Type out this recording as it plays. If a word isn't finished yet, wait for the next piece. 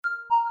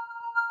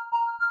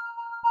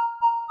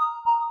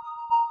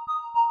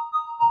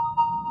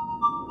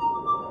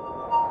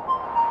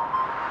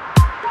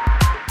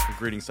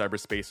Greetings,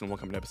 cyberspace, and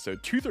welcome to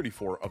episode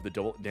 234 of the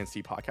Double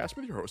Density podcast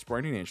with your host,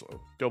 Brian and Angelo.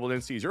 Double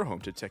Density is your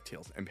home to tech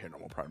tales and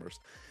paranormal primers.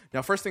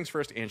 Now, first things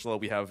first, Angelo,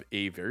 we have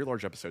a very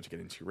large episode to get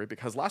into, right?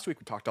 Because last week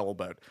we talked all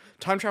about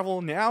time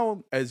travel.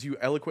 Now, as you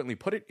eloquently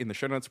put it in the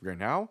show notes, we are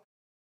now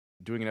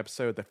doing an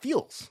episode that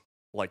feels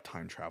like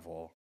time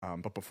travel.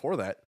 But before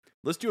that,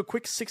 let's do a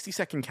quick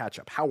 60-second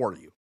catch-up. How are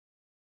you?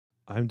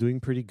 I'm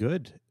doing pretty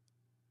good.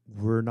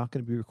 We're not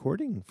going to be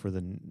recording for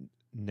the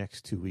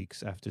next 2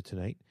 weeks after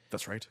tonight.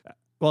 That's right.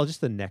 Well,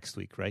 just the next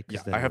week, right? Yeah,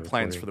 I have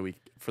plans for the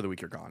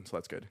week you're gone, so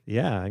that's good.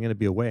 Yeah, I'm going to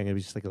be away. I'm going to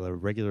be just like a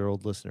regular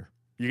old listener.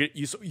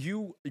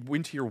 You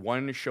went to your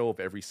one show of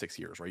every 6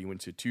 years, right? You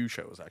went to two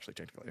shows, actually,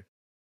 technically.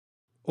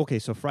 Okay,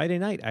 so Friday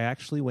night, I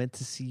actually went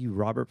to see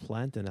Robert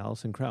Plant and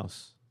Alison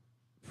Krauss.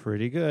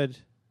 Pretty good.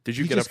 Did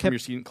you get up from your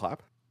seat and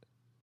clap?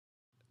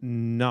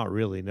 Not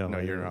really, no. No,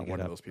 you're not one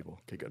of those people.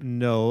 Okay, good.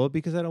 No,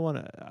 because I don't want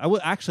to. I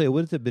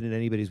wouldn't have been in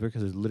anybody's work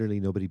because there's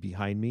literally nobody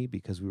behind me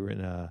because we were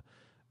in a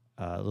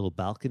little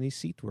balcony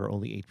seat where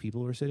only 8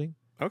 people were sitting.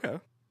 Okay.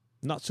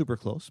 Not super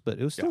close, but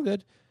it was still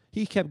good.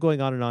 He kept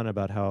going on and on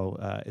about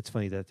how it's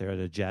funny that they're at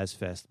a jazz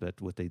fest, but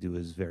what they do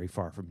is very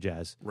far from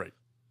jazz. Right.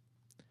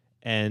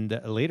 And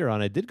later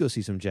on, I did go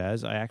see some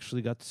jazz. I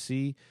actually got to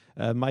see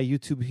my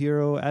YouTube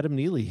hero, Adam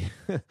Neely,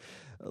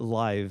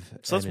 live.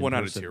 So that's 1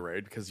 out of 2,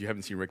 right? Because you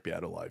haven't seen Rick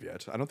Beato live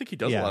yet. I don't think he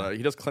does a lot.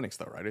 He does clinics,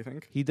 though, right? I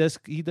think he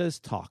does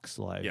talks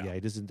live. Yeah,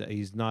 he doesn't.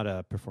 He's not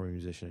a performing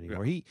musician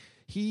anymore. Yeah.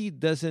 He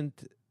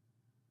doesn't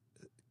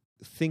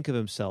think of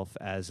himself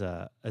as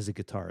a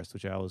guitarist,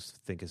 which I always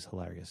think is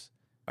hilarious.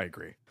 I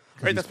agree.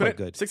 All right, that's been it.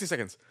 Good. 60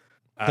 seconds.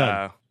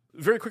 Done.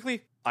 Very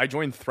quickly, I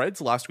joined Threads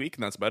last week,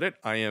 and that's about it.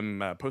 I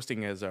am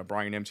posting as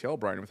Brian MTL,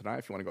 Brian with an I,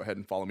 if you want to go ahead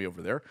and follow me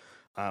over there.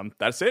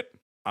 That's it.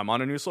 I'm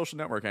on a new social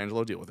network.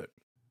 Angelo, deal with it.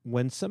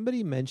 When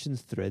somebody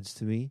mentions Threads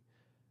to me,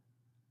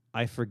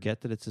 I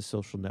forget that it's a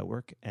social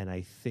network, and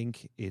I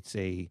think it's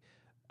a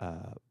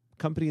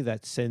company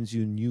that sends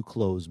you new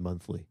clothes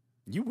monthly.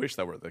 You wish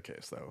that were the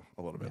case, though,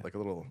 a little bit. Yeah. Like a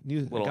little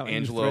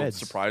Angelo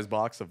surprise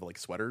box of like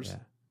sweaters.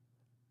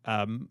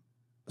 Yeah.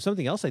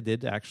 Something else I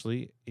did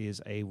actually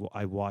is I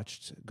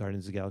watched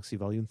Guardians of the Galaxy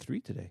Volume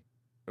 3 today.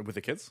 With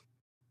the kids?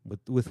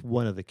 With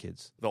one of the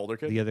kids. The older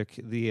kid?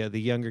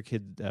 The younger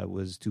kid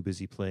was too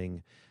busy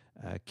playing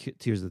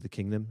Tears of the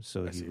Kingdom,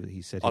 so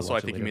he said. Also, I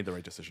think you made the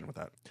right decision with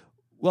that.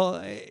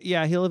 Well,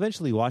 yeah, he'll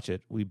eventually watch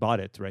it. We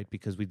bought it, right?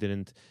 Because we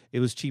didn't. It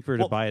was cheaper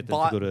to buy it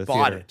than to go to the theater.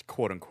 Bought it,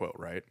 quote unquote,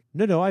 right?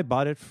 No, I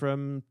bought it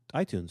from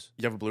iTunes.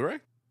 You have a Blu-ray?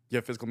 You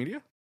have physical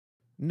media?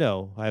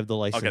 No, I have the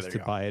license to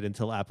buy it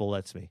until Apple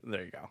lets me.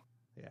 There you go.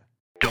 Yeah.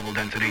 Double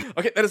density.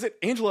 Okay, that is it,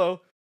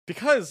 Angelo.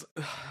 Because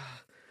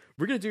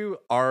we're gonna do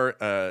our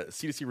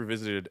C2C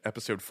Revisited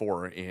episode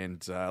 4,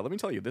 and let me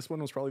tell you, this one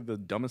was probably the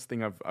dumbest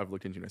thing I've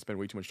looked into. And I spent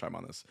way too much time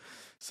on this.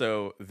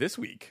 So this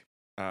week.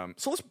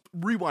 So let's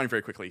rewind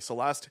very quickly. So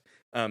last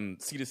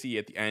C2C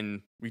at the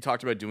end, we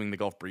talked about doing the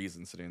Gulf Breeze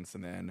incidents,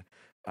 and then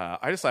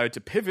I decided to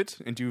pivot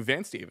and do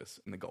Vance Davis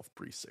in the Gulf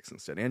Breeze 6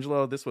 instead.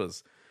 Angelo, this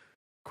was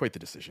quite the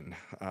decision.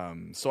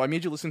 So I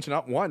made you listen to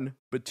not 1,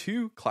 but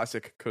 2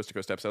 classic Coast to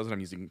Coast episodes, and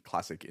I'm using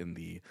classic in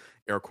the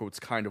air quotes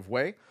kind of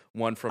way.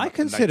 One from I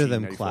consider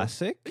them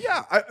classic.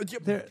 Yeah.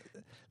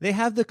 They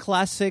have the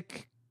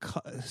classic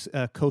Coast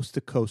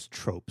to Coast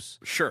tropes.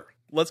 Sure.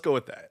 Let's go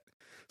with that.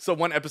 So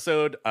one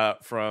episode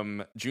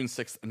from June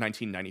 6th,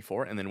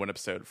 1994, and then one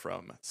episode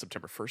from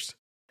September 1st,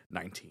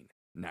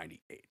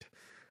 1998.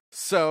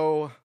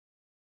 So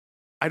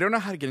I don't know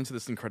how to get into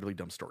this incredibly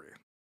dumb story.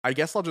 I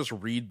guess I'll just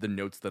read the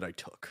notes that I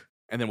took,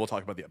 and then we'll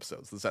talk about the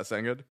episodes. Does that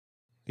sound good?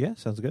 Yeah,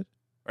 sounds good.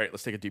 All right,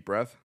 let's take a deep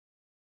breath.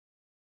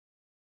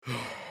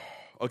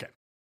 Okay.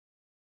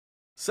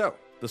 So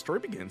the story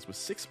begins with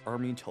 6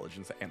 Army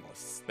intelligence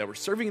analysts that were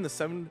serving in the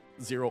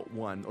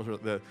 701, or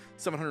the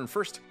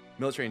 701st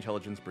Military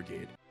Intelligence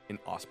Brigade in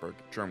Augsburg,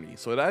 Germany.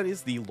 So that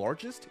is the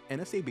largest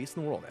NSA base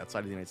in the world outside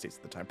of the United States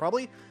at the time.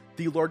 Probably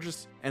the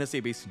largest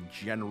NSA base in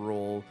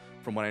general,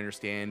 from what I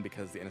understand,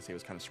 because the NSA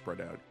was kind of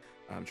spread out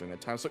during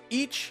that time. So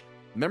each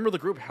member of the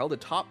group held a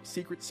top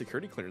secret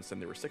security clearance,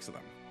 and there were 6 of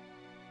them.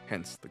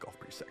 Hence the Gulf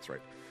Breeze 6,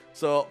 right?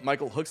 So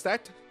Michael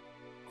Hookstadt,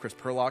 Chris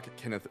Perlock,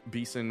 Kenneth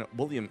Beeson,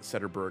 William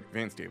Sederberg,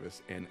 Vance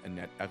Davis, and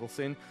Annette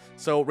Eggleston.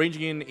 So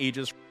ranging in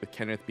ages, with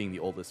Kenneth being the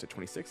oldest at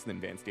 26, and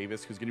then Vance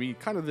Davis, who's going to be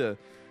kind of the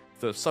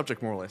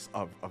subject, more or less,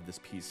 of this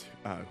piece,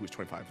 who was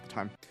 25 at the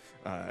time,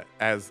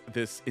 as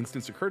this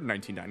instance occurred in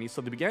 1990.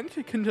 So they began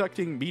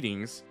conducting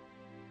meetings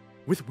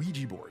with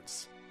Ouija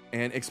boards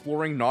and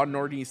exploring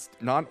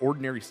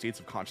non-ordinary states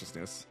of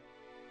consciousness.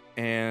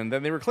 And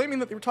then they were claiming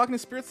that they were talking to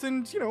spirits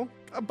and,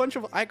 a bunch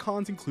of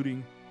icons,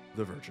 including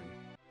the Virgin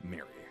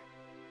Mary.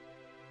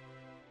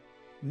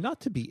 Not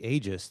to be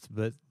ageist,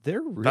 but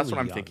they're really That's what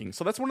I'm young. thinking.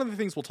 So that's one of the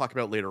things we'll talk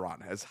about later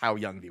on, as how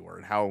young they were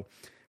and how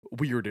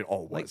weird it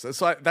all was.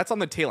 So that's on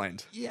the tail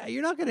end. Yeah,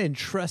 you're not going to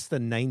entrust a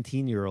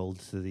 19-year-old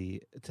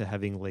to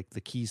having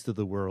the keys to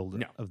the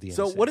world of the NSA.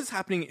 So what is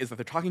happening is that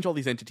they're talking to all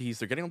these entities.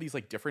 They're getting all these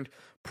different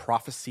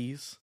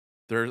prophecies.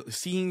 They're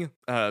seeing,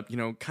 they're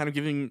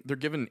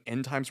given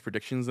end times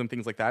predictions and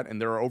things like that.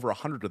 And there are over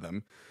 100 of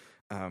them.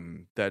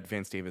 that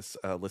Vance Davis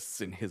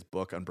lists in his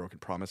book Unbroken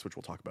Promise, which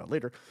we'll talk about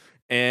later.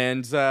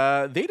 And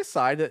they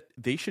decide that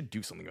they should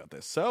do something about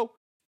this. So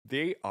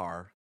they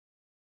are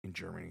in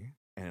Germany,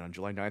 and on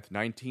July 9th,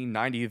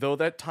 1990, though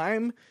that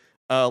time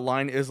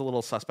line is a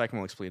little suspect, and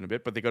we'll explain in a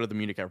bit, but they go to the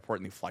Munich airport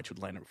and they fly to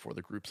Atlanta before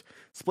the group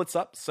splits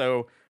up.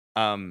 So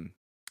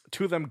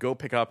two of them go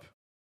pick up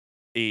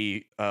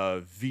a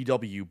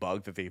VW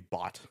bug that they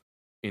bought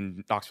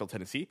in Knoxville,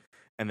 Tennessee,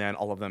 and then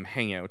all of them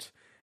hang out,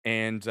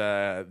 and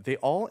they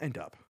all end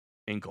up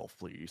in Gulf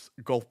Breeze,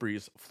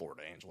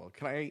 Florida. Angelo,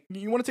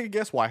 you want to take a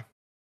guess why?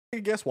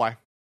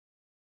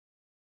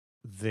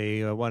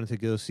 They wanted to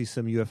go see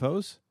some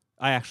UFOs.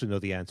 I actually know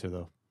the answer,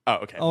 though. Oh,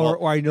 okay.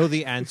 Or I know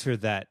the answer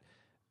that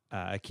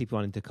I keep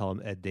wanting to call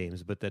him Ed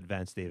Dames, but that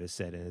Vance Davis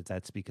said, and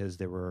that's because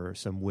there were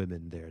some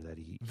women there that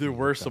There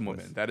were some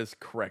women. That is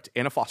correct.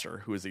 Anna Foster,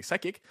 who is a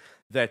psychic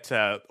that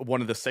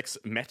one of the six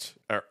met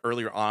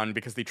earlier on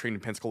because they trained in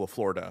Pensacola,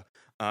 Florida,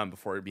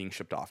 before being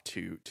shipped off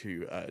to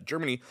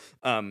Germany.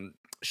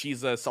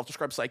 She's a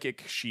self-described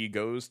psychic. She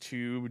goes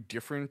to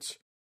different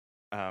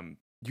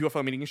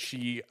UFO meetings.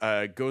 She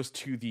goes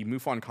to the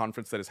MUFON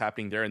conference that is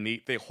happening there, and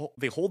they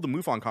hold the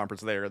MUFON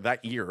conference there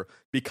that year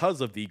because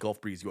of the Gulf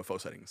Breeze UFO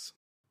sightings.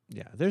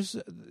 Yeah, there's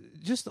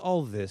just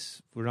all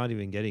this. We're not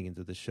even getting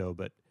into the show,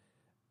 but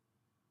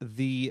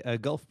the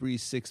Gulf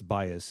Breeze 6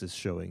 bias is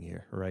showing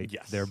here, right?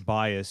 Yes. Their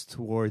bias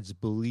towards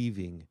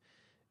believing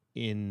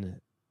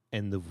in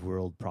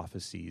end-of-world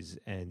prophecies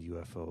and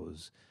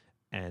UFOs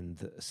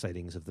and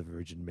sightings of the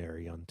Virgin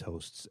Mary on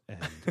toasts and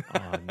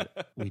on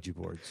Ouija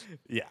boards.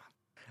 Yeah.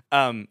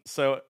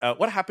 So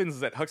what happens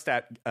is that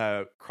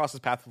Huckstadt crosses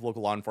paths with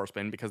local law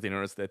enforcement because they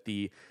notice that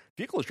the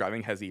vehicle is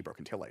driving has a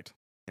broken taillight.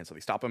 And so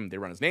they stop him, they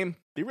run his name,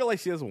 they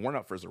realize he has a warrant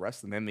out for his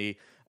arrest, and then they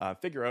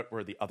figure out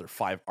where the other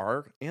five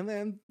are, and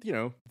then,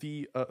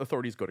 the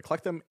authorities go to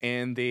collect them,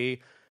 and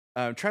they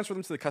transfer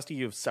them to the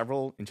custody of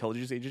several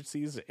intelligence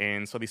agencies,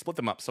 and so they split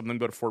them up. Some of them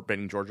go to Fort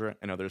Benning, Georgia,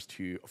 and others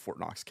to Fort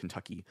Knox,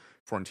 Kentucky,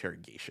 for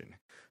interrogation.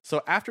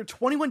 So after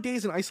 21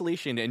 days in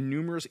isolation and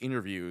numerous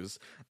interviews,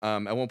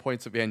 at one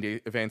point,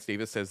 Vance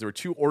Davis says there were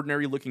two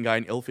ordinary-looking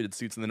guys in ill-fitted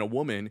suits, and then a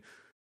woman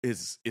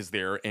is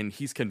there, and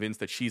he's convinced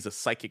that she's a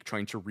psychic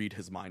trying to read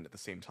his mind at the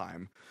same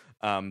time.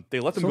 They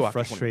let them go after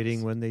 20 frustrating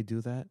days. when they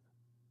do that.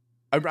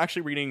 I'm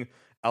actually reading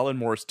Alan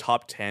Moore's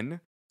Top 10.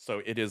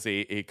 So it is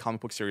a comic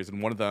book series, and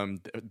one of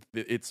them,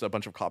 it's a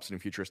bunch of cops in a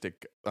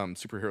futuristic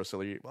superhero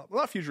city. Well,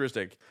 not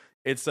futuristic.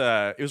 It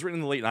was written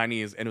in the late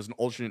 90s, and it was an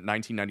alternate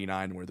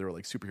 1999 where there were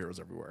like superheroes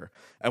everywhere.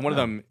 And one of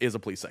them is a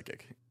police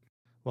psychic.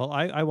 Well,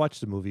 I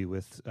watched a movie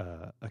with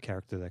a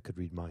character that could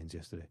read minds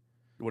yesterday.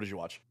 What did you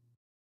watch?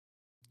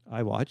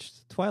 I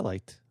watched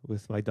Twilight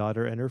with my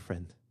daughter and her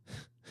friend.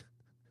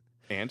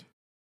 And?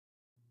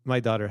 My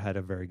daughter had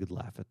a very good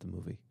laugh at the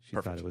movie. She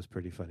Perfect. thought it was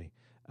pretty funny.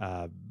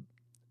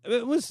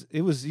 It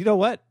was, you know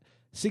what?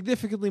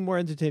 Significantly more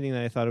entertaining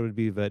than I thought it would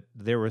be, but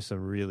there were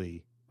some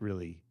really,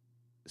 really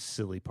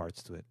silly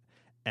parts to it.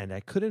 And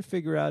I couldn't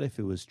figure out if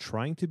it was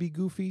trying to be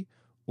goofy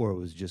or it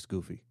was just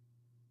goofy.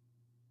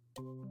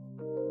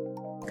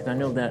 I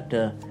know that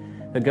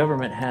the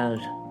government has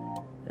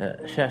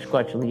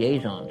Sasquatch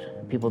liaisons,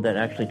 people that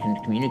actually can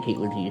communicate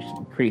with these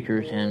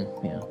creatures, and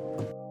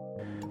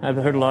I've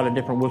heard a lot of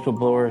different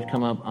whistleblowers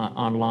come up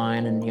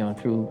online and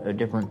through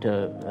different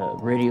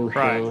radio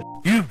shows.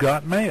 You've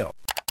got mail.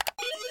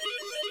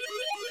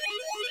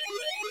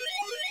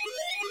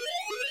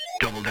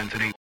 Double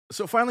density.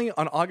 So finally,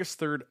 on August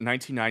 3rd,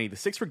 1990, the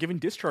six were given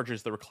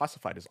discharges that were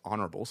classified as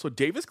honorable. So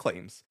Davis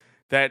claims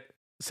that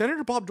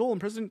Senator Bob Dole and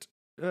President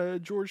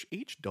George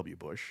H.W.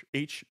 Bush,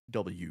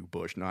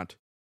 not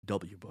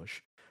W.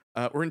 Bush,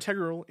 were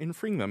integral in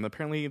freeing them.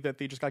 Apparently that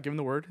they just got given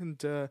the word,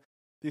 and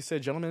they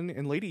said, gentlemen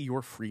and lady,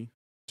 you're free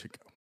to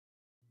go.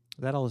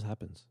 That always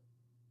happens.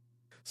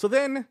 So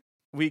then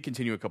we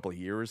continue a couple of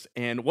years,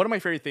 and one of my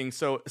favorite things,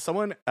 so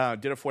someone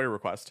did a FOIA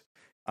request,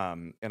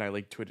 and I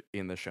linked to it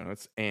in the show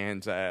notes,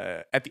 and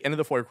at the end of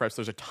the FOIA request,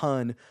 there's a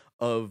ton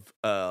of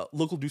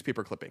local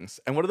newspaper clippings,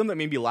 and one of them that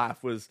made me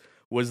laugh was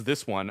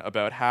this one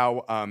about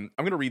how, I'm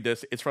going to read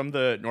this, it's from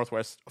the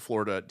Northwest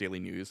Florida Daily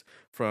News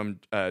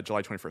from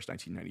July 21st,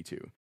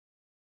 1992.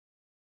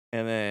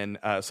 And then,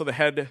 so the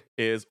head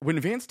is, when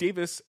Vance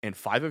Davis and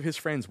 5 of his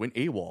friends went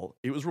AWOL,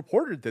 it was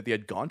reported that they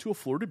had gone to a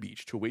Florida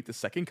beach to await the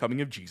second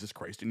coming of Jesus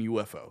Christ in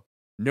UFO.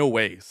 No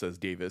way, says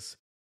Davis.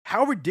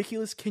 How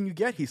ridiculous can you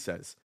get, he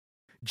says.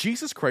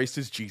 Jesus Christ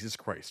is Jesus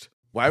Christ.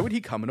 Why would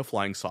he come in a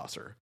flying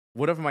saucer?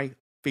 One of my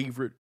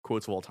favorite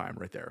quotes of all time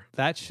right there.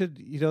 That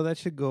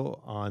should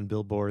go on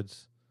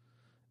billboards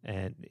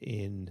and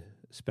in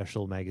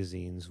special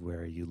magazines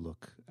where you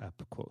look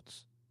up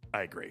quotes.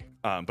 I agree.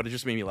 But it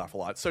just made me laugh a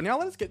lot. So now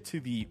let's get to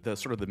the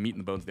sort of the meat and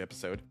the bones of the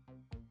episode.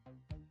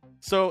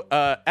 So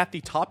at the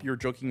top, you're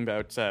joking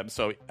about,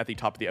 so at the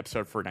top of the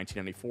episode for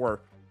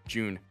 1994,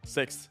 June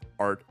 6th,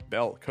 Art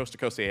Bell, Coast to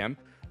Coast AM,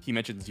 he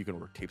mentions you can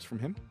order tapes from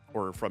him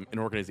or from an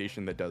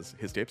organization that does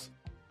his tapes.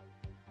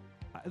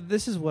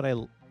 This is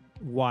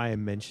why I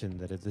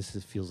mentioned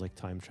that feels like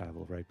time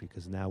travel, right?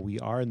 Because now we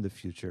are in the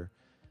future.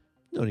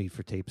 No need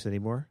for tapes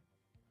anymore.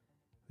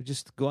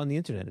 Just go on the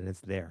internet and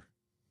it's there.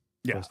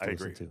 for Yeah, us to I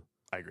listen agree. to.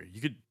 I agree.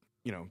 You could,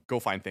 go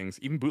find things,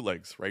 even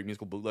bootlegs, right?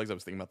 Musical bootlegs. I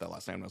was thinking about that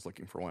last time when I was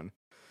looking for one.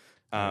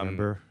 I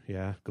remember,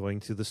 going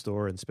to the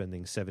store and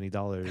spending $70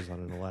 on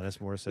an Alanis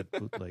Morissette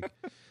bootleg.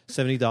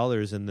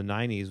 $70 in the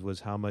 90s was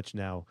how much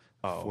now?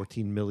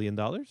 $14 million?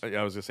 I was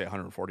going to say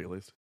 140 at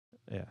least.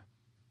 Yeah.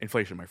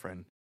 Inflation, my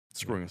friend. It's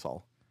screwing us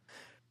all.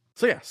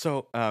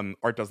 So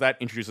Art does that,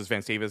 introduces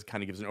Vance Davis,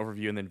 kind of gives an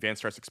overview, and then Vance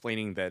starts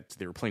explaining that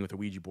they were playing with a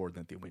Ouija board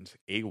and that they went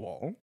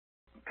AWOL.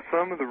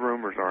 Some of the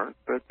rumors aren't,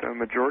 but the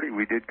majority,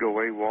 we did go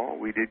AWOL.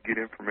 We did get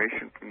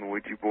information from the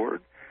Ouija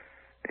board.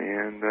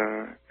 And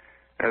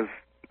as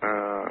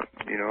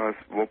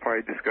we'll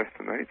probably discuss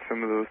tonight,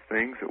 some of those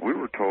things that we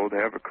were told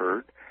have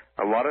occurred.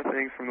 A lot of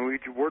things from the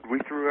Ouija board we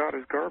threw out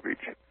as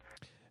garbage.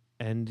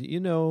 And you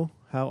know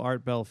how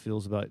Art Bell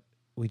feels about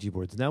Ouija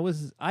boards. Now,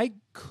 I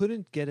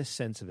couldn't get a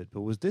sense of it,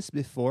 but was this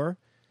before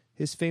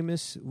his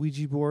famous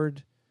Ouija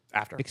board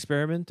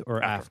experiment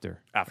or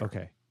after? After.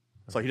 Okay.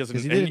 So he doesn't.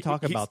 Because he didn't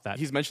talk about that.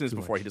 He's mentioned this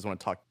before. Much. He doesn't want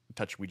to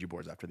touch Ouija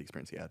boards after the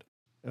experience he had.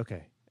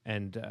 Okay.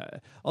 And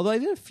although I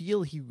didn't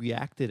feel he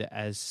reacted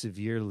as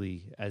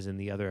severely as in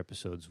the other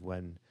episodes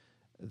when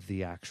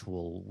the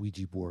actual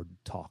Ouija board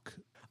talk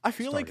I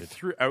feel started. like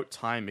throughout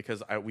time,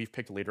 because we've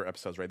picked later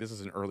episodes, right? This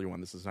is an early one.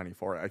 This is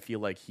 94. I feel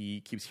like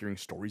he keeps hearing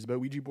stories about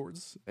Ouija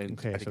boards. And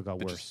Okay, I so think it got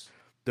worse.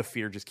 The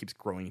fear just keeps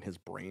growing in his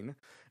brain.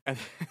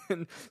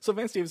 And so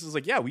Vance Davis is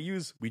like, yeah, we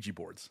use Ouija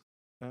boards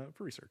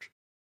for research.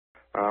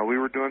 We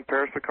were doing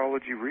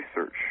parapsychology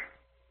research.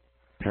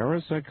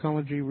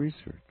 Parapsychology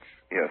research?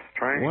 Yes,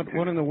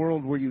 What in the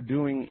world were you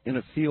doing in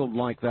a field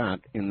like that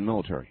in the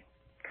military?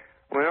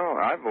 Well,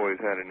 I've always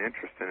had an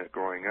interest in it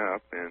growing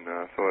up, and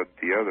so had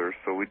the others.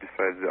 So we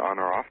decided on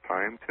our off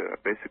time to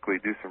basically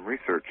do some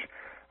research.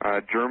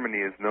 Germany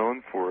is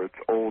known for its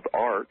old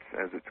arts,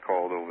 as it's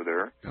called over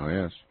there. Oh,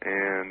 yes.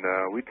 And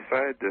we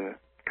decided to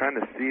kind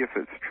of see if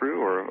it's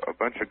true or a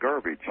bunch of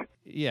garbage.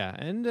 Yeah,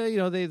 and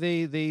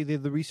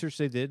the research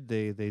they did,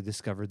 they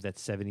discovered that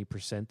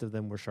 70% of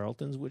them were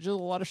charlatans, which is a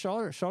lot of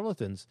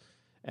charlatans.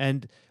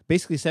 And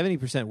basically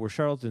 70% were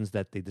charlatans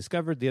that they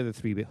discovered. The other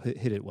 3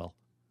 hit it well.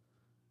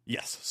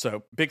 Yes,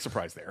 so big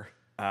surprise there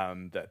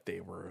that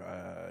they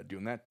were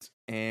doing that.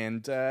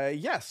 And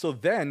so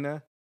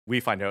then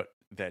we find out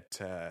that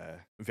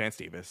Vance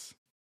Davis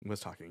was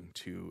talking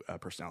to a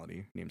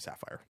personality named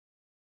Sapphire.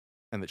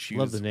 And that she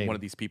was one of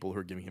these people who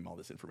are giving him all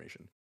this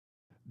information.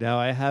 Now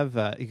I have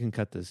you can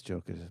cut this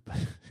joke.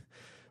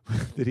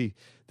 Did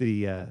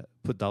he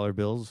put dollar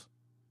bills,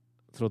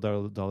 throw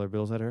dollar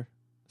bills at her?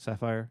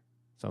 Sapphire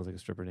sounds like a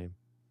stripper name.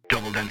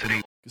 Double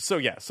density.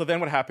 So then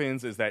what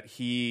happens is that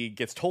he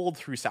gets told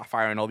through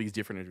Sapphire and all these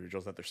different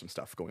individuals that there's some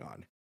stuff going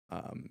on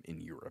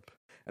in Europe.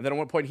 And then at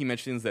one point he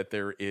mentions that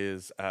there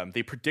is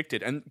they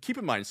predicted, and keep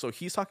in mind, so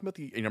he's talking about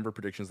a number of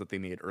predictions that they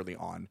made early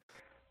on.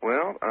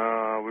 Well,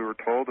 we were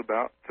told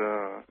about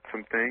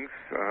some things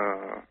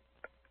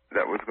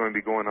that was going to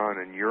be going on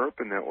in Europe,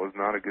 and that was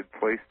not a good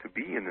place to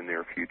be in the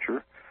near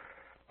future.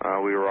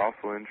 We were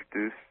also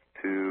introduced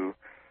to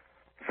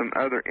some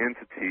other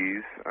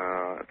entities.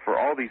 For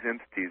all these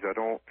entities, I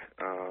don't,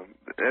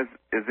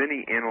 as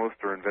any analyst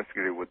or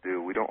investigator would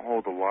do, we don't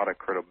hold a lot of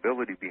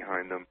credibility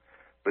behind them,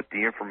 but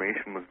the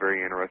information was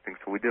very interesting,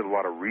 so we did a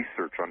lot of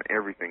research on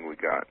everything we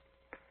got.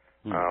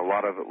 A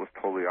lot of it was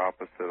totally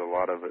opposite. A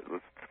lot of it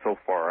was so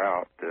far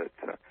out that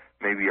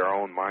maybe our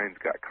own minds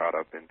got caught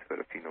up into it,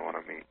 if you know what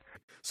I mean.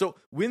 So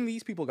when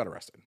these people got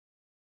arrested,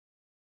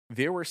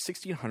 there were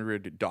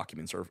 1,600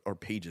 documents or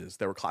pages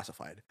that were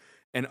classified.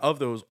 And of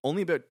those,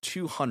 only about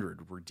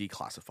 200 were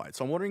declassified.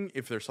 So I'm wondering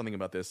if there's something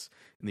about this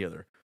in the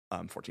other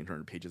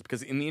 1,400 pages.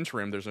 Because in the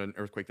interim, there's an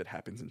earthquake that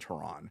happens in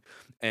Tehran.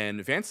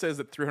 And Vance says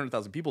that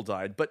 300,000 people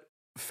died. But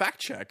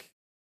fact check,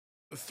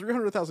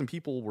 300,000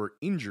 people were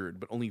injured,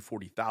 but only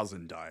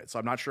 40,000 died. So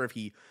I'm not sure if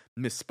he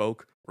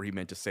misspoke or he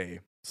meant to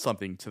say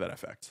something to that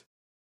effect.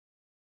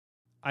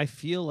 I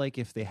feel like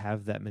if they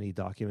have that many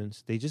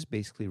documents, they just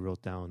basically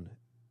wrote down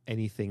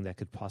anything that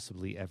could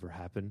possibly ever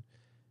happen.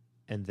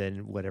 And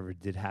then whatever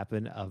did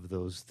happen of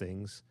those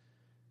things,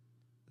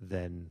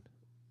 then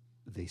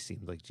they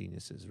seemed like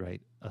geniuses,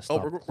 right?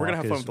 We're going to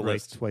have fun with the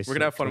list. We're going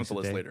to have fun with the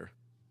list later.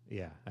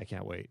 Yeah, I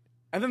can't wait.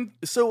 And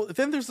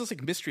then there's this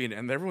mystery,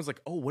 and everyone's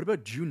like, oh, what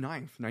about June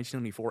 9th,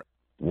 1994?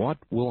 What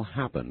will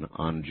happen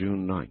on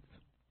June 9th?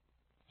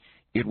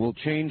 It will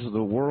change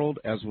the world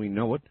as we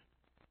know it.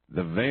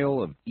 The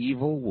veil of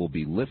evil will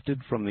be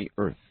lifted from the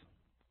earth.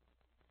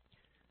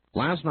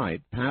 Last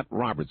night, Pat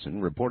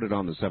Robertson reported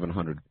on the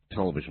 700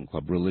 Television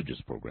Club religious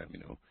program,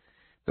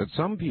 that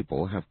some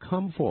people have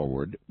come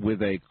forward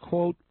with a,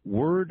 quote,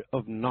 word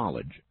of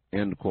knowledge,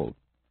 end quote,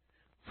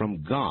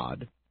 from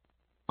God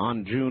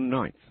on June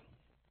 9th.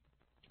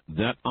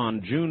 That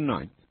on June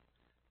 9th,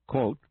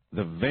 quote,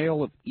 the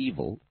veil of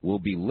evil will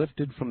be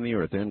lifted from the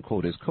earth, end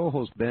quote. His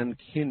co-host Ben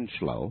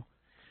Kinchlow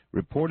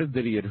reported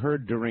that he had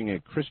heard during a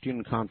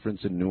Christian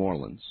conference in New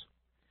Orleans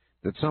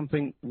that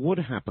something would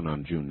happen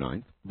on June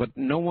 9th, but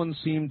no one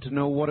seemed to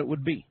know what it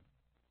would be.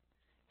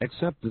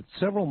 Except that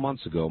several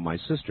months ago, my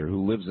sister,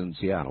 who lives in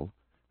Seattle,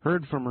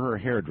 heard from her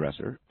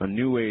hairdresser, a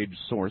New Age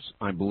source,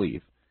 I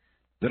believe,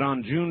 that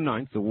on June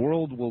 9th the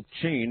world will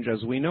change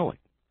as we know it.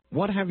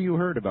 What have you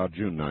heard about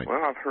June 9th?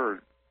 Well, I've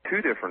heard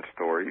two different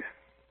stories.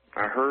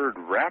 I heard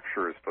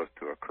rapture is supposed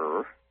to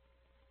occur,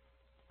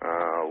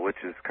 which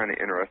is kind of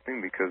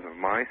interesting because of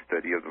my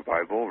study of the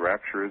Bible.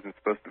 Rapture isn't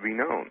supposed to be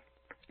known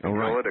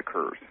until it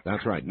occurs.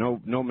 That's right. No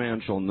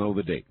man shall know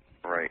the date.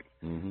 Right.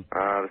 Mm-hmm.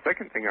 The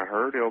second thing I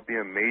heard, it'll be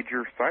a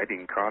major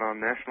sighting caught on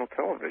national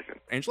television.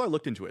 Angela, I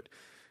looked into it.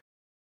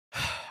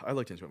 I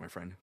looked into it, my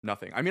friend.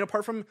 Nothing. I mean,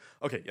 apart from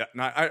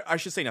I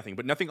should say nothing,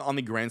 but nothing on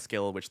the grand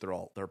scale at which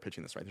they're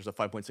pitching this. Right? There's a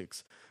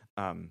 5.6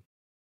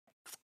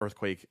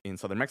 earthquake in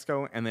southern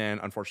Mexico, and then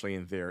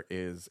unfortunately there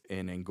is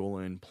an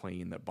Angolan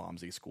plane that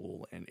bombs a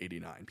school and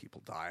 89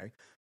 people die.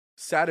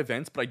 Sad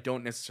events, but I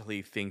don't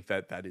necessarily think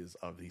that is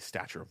of the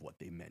stature of what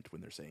they meant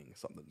when they're saying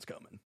something's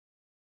coming.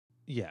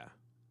 Yeah.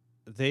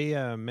 They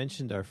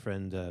mentioned our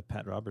friend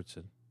Pat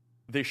Robertson.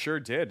 They sure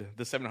did.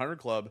 The 700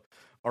 Club,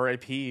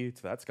 R.I.P.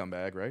 to that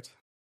scumbag, right?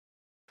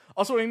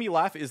 Also, what made me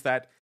laugh is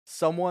that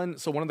one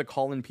of the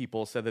call-in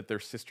people said that their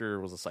sister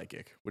was a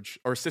psychic,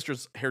 or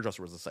sister's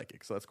hairdresser was a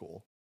psychic, so that's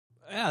cool.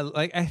 Yeah,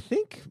 like I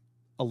think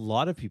a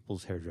lot of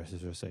people's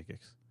hairdressers are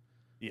psychics.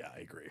 Yeah, I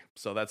agree.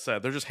 So that's they're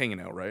just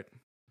hanging out, right?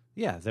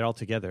 Yeah, they're all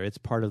together. It's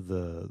part of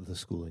the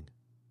schooling.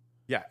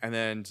 Yeah, and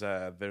then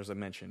there's a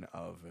mention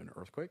of an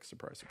earthquake.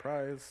 Surprise,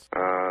 surprise.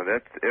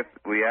 That's if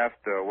we asked,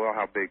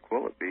 how big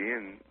will it be?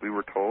 And we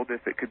were told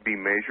if it could be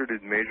measured,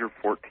 it'd measure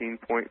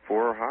 14.4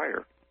 or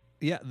higher.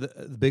 Yeah,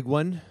 the big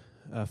one,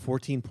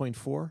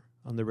 14.4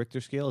 on the Richter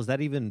scale. Is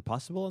that even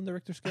possible on the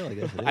Richter scale? I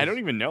guess it is. I don't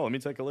even know. Let me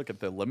take a look at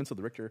the limits of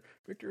the Richter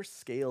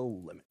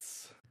scale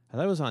limits. I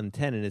thought it was on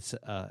 10, and it's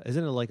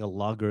isn't it like a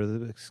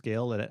logarithmic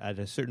scale that at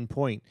a certain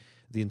point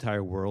the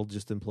entire world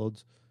just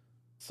implodes?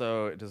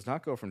 So it does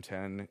not go from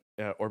 10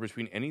 or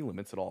between any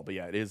limits at all. But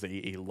yeah, it is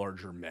a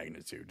larger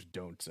magnitude.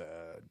 Don't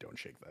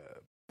shake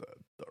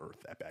the earth,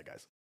 that bad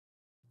guys.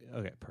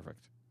 Okay,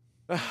 perfect.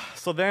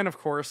 So then, of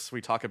course,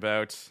 we talk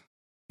about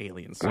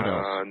aliens.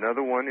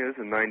 Another one is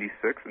in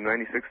 96, and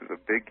 96 is a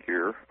big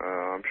year.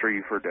 I'm sure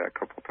you've heard that a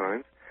couple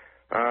times.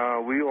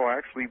 We will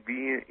actually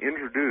be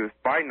introduced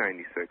by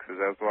 96, as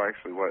that's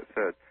actually what it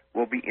said.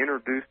 We'll be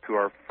introduced to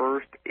our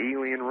first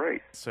alien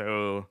race.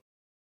 So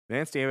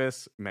Vance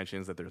Davis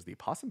mentions that there's the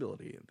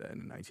possibility that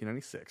in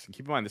 1996, and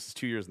keep in mind this is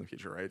 2 years in the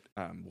future, right?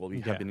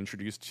 We have been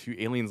introduced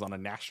to aliens on a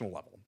national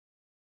level.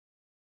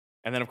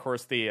 And then, of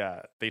course, they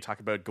talk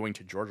about going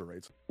to Georgia,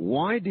 right?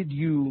 Why did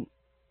you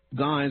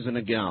guys and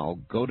a gal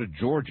go to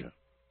Georgia?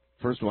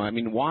 First of all, I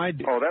mean, why?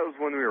 Oh, that was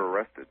when we were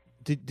arrested.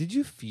 Did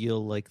you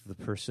feel like the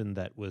person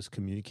that was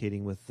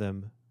communicating with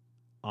them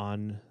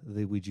on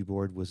the Ouija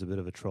board was a bit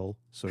of a troll,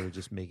 sort of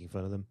just making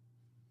fun of them?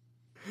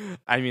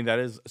 I mean, that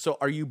is... So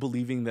are you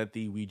believing that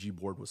the Ouija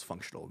board was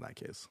functional in that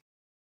case?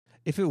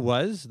 If it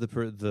was,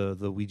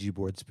 the Ouija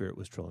board spirit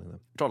was trolling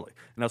them. Totally.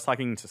 And I was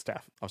talking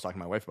to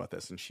my wife about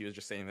this, and she was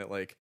just saying that,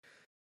 like,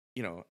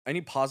 you know,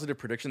 any positive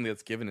prediction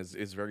that's given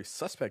is very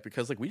suspect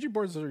because, like, Ouija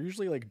boards are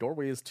usually, like,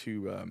 doorways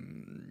to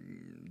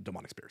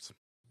demonic spirits.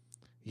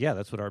 Yeah,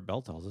 that's what Art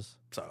Bell tells us.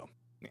 So,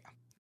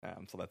 yeah.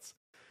 So that's...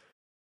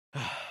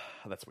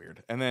 That's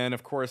weird. And then,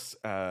 of course,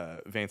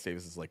 Vance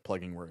Davis is like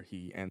plugging where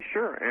he ends.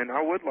 Sure, and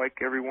I would like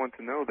everyone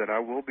to know that I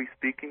will be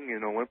speaking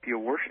in Olympia,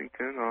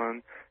 Washington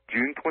on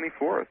June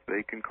 24th.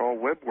 They can call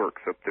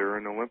WebWorks up there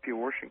in Olympia,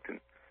 Washington.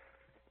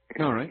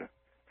 And, all right.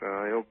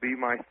 It'll be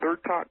my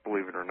third talk,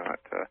 believe it or not.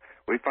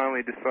 We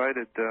finally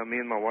decided, me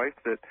and my wife,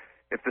 that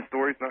if the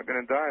story's not going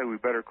to die, we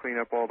better clean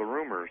up all the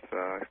rumors,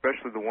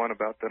 especially the one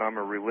about that I'm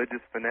a religious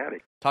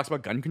fanatic. Talks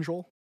about gun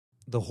control.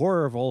 The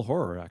horror of all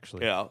horror,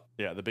 actually. Yeah,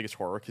 the biggest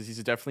horror, because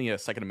he's definitely a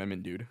Second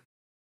Amendment dude.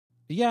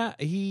 Yeah,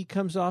 he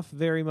comes off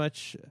very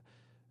much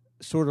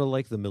sort of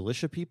like the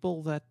militia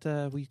people that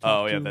we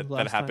talked to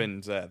last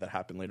time. That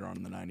happened later on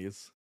in the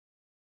 90s.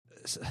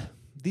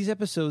 These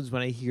episodes,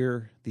 when I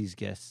hear these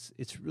guests,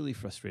 it's really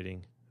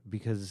frustrating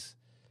because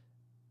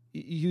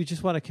you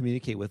just want to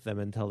communicate with them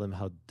and tell them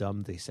how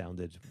dumb they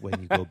sounded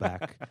when you go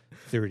back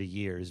 30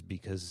 years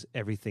because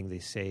everything they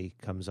say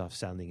comes off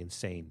sounding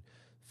insane.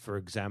 For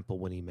example,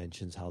 when he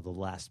mentions how the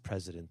last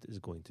president is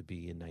going to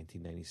be in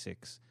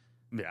 1996.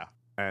 Yeah,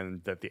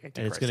 and that the Antichrist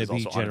and it's going to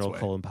be also General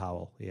Colin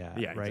Powell. Yeah,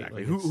 right?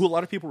 Exactly. Like who a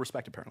lot of people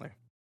respect, apparently.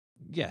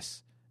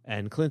 Yes,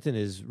 and Clinton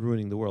is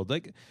ruining the world.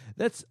 Like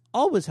that's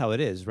always how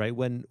it is, right?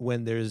 When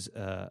there's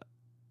a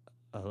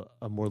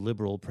more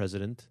liberal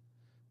president,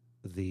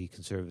 the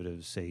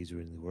conservatives say he's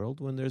ruining the world.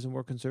 When there's a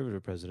more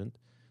conservative president,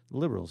 the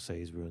liberals say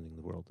he's ruining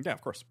the world. Yeah,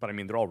 of course. But I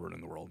mean, they're all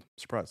ruining the world.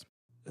 Surprise.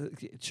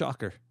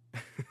 Shocker.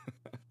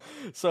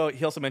 So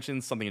he also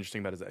mentions something interesting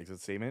about his exit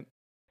statement.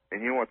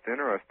 And you know what's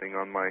interesting?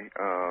 On my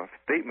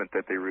statement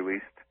that they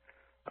released,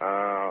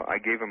 I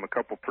gave them a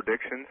couple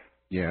predictions.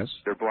 Yes.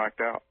 They're blacked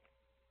out.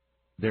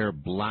 They're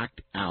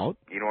blacked out?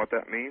 You know what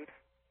that means?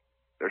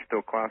 They're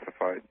still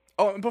classified.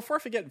 Oh, and before I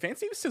forget,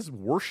 Vance Davis says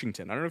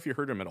Washington. I don't know if you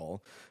heard him at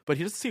all, but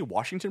he doesn't say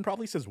Washington,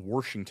 probably says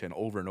Washington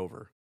over and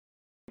over.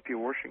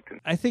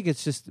 Washington. I think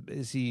it's just,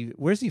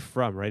 where's he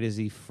from, right? Is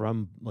he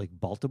from like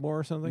Baltimore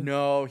or something?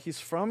 No, he's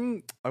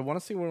from, I want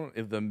to say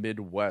the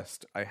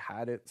Midwest. I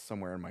had it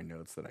somewhere in my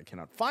notes that I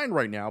cannot find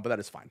right now, but that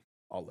is fine.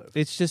 I'll live.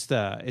 It's just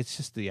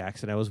the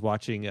accent. I was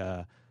watching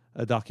a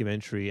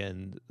documentary,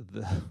 and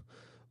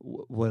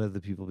one of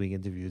the people being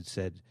interviewed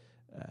said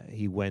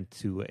he went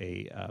to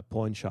a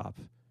pawn shop,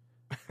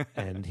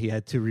 and he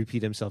had to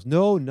repeat himself.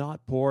 No,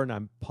 not porn.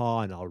 I'm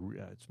pawn.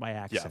 It's my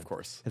accent. Yeah, of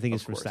course. I think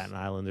he's from Staten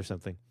Island or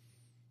something.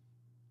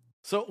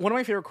 So one of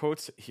my favorite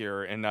quotes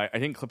here, and I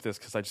didn't clip this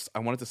because I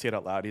wanted to say it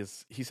out loud,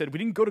 is he said, "We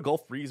didn't go to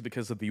Gulf Breeze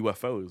because of the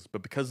UFOs,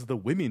 but because of the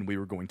women we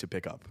were going to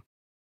pick up."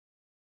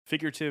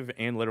 Figurative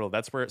and literal.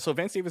 That's where. So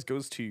Vance Davis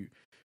goes to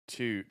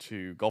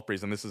Gulf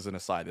Breeze, and this is an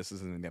aside. This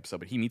isn't in the episode,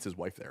 but he meets his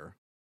wife there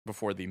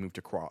before they move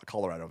to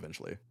Colorado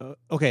eventually.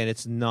 Okay, and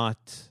it's not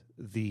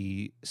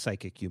the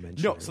psychic you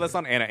mentioned. No, so that's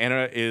not Anna.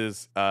 Anna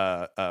is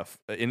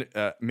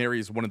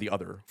marries one of the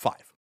other 5.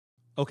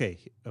 Okay.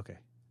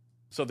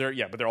 So they're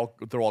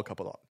all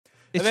coupled up.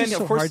 It's and just then,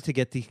 so of course, hard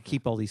to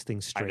keep all these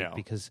things straight, know.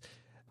 Because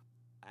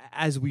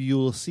as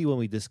you'll see when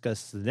we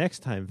discuss the next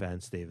time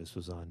Vance Davis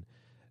was on,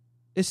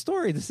 his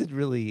story doesn't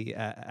really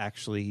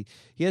actually.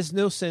 He has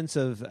no sense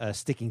of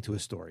sticking to a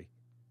story.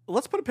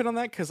 Let's put a pin on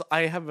that because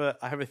I have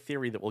a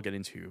theory that we'll get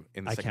into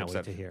in the second episode. I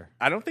can't wait to hear.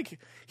 I don't think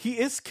he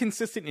is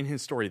consistent in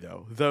his story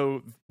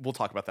though we'll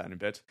talk about that in a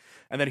bit.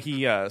 And then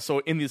he so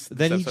in this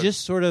then episode, he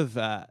just sort of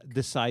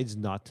decides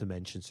not to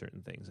mention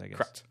certain things, I guess.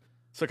 Correct.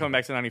 So coming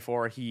back to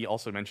 94, he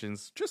also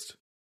mentions just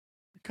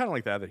kind of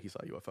like that he saw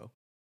a UFO.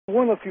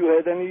 One of you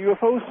had any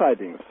UFO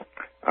sightings?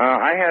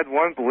 I had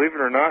one, believe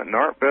it or not, in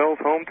Art Bell's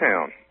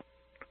hometown.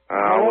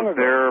 I was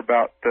there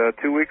about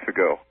 2 weeks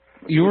ago.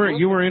 You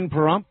were in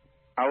Pahrump?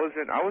 I was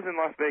in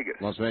Las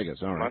Vegas. Las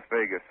Vegas, all right. Las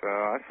Vegas.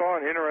 I saw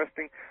an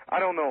interesting. I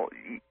don't know.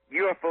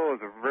 UFO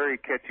is a very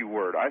catchy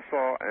word. I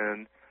saw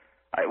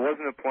it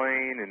wasn't a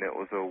plane, and it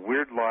was a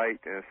weird light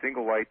and a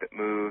single light that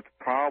moved.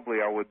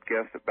 Probably, I would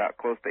guess, about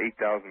close to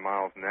 8,000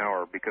 miles an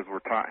hour because we're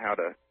taught how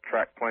to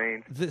track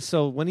planes.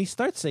 So when he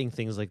starts saying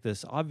things like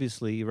this,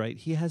 obviously, right,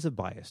 he has a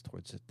bias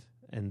towards it,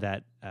 and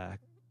that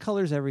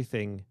colors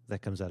everything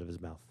that comes out of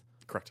his mouth.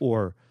 Correct.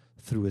 Or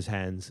through his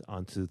hands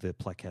onto the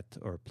planchette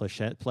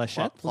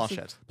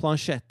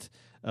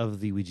of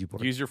the Ouija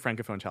board. Use your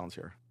francophone talents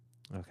here.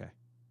 Okay.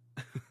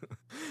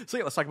 So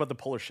let's talk about the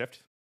polar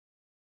shift.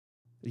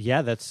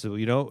 Yeah, that's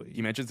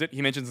He mentions it.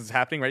 He mentions it's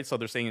happening, right? So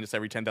they're saying it's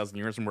every 10,000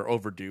 years, and we're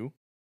overdue.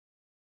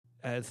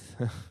 That's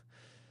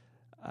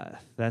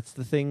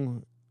the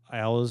thing I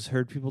always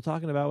heard people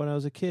talking about when I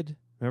was a kid.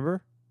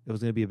 Remember, it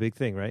was going to be a big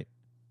thing, right?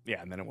 Yeah,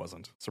 and then it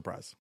wasn't.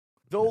 Surprise.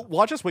 They'll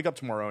watch us wake up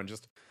tomorrow and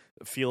just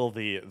feel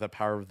the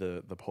power of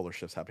the polar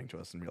shifts happening to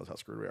us and realize how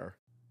screwed we are.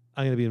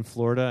 I'm going to be in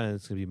Florida, and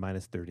it's going to be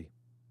minus 30.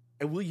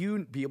 And will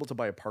you be able to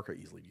buy a parka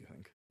easily, do you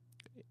think?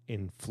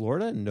 In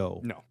Florida?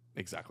 No. No,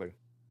 exactly.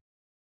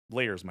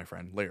 Layers, my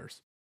friend,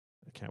 layers.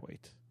 I can't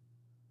wait.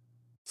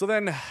 So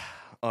then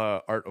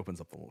Art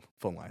opens up the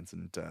phone lines,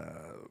 and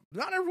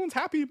not everyone's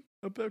happy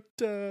about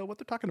what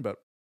they're talking about.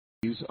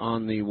 He's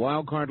on the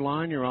wild card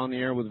line. You're on the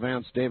air with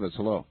Vance Davis.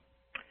 Hello.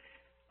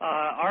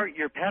 Art,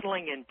 you're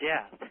peddling in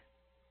death.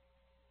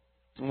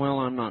 Well,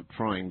 I'm not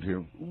trying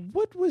to.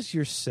 What was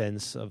your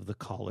sense of the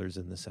callers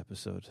in this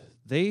episode?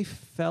 They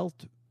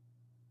felt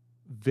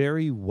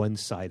very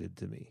one-sided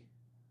to me.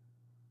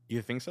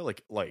 You think so?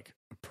 Like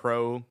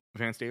pro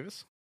Vance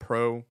Davis?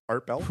 Pro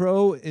Art Bell?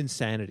 Pro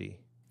insanity.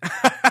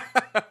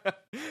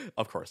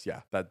 Of course,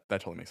 yeah. That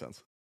totally makes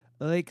sense.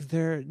 Like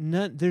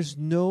there's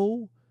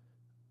no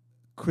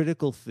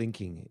critical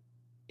thinking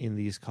in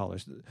these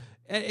callers.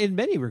 In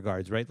many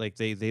regards, right? Like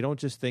they don't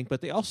just think,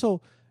 but they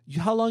also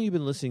how long you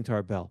been listening to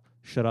Art Bell?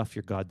 Shut off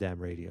your goddamn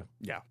radio.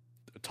 Yeah.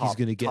 He's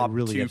going to get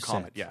really upset.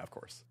 Comment. Yeah, of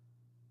course.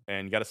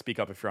 And you got to speak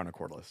up if you're on a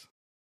cordless.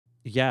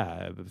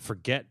 Yeah,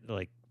 forget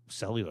like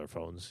cellular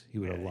phones. He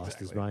would have lost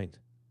his mind.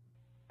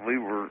 We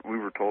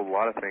were told a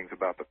lot of things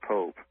about the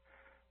Pope.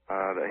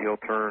 That he'll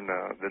turn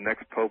the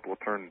next Pope will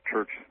turn the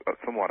church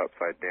somewhat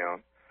upside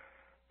down,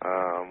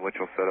 which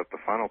will set up the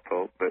final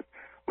Pope. But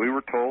we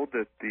were told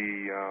that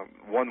the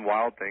one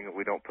wild thing that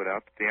we don't put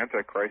out, that the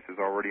Antichrist is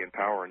already in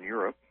power in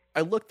Europe.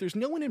 There's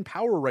no one in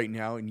power right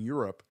now in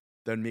Europe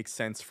that makes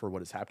sense for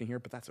what is happening here,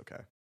 but that's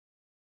okay.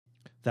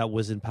 That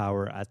was in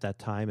power at that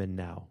time and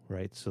now,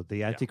 right? So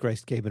the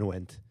Antichrist came and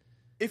went.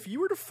 If you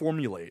were to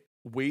formulate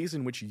ways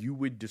in which you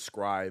would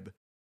describe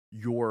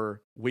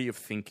your way of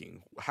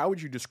thinking, how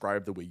would you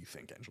describe the way you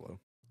think, Angelo?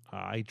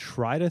 I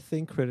try to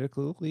think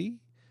critically,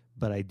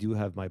 but I do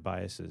have my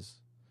biases.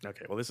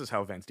 Okay, well, this is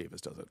how Vance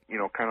Davis does it.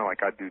 Kind of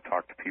like I do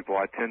talk to people.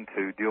 I tend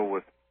to deal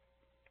with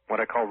what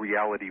I call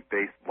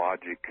reality-based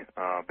logic,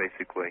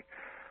 basically,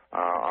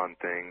 on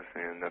things.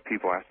 And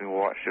people ask me, well,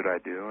 what should I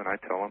do? And I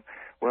tell them,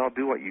 well,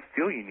 do what you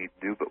feel you need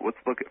to do, but let's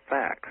look at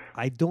facts.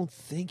 I don't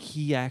think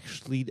he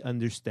actually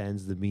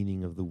understands the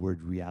meaning of the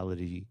word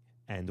reality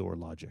and or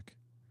logic.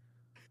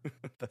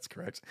 That's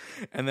correct.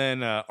 And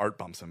then Art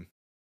bumps him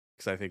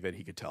because I think that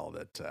he could tell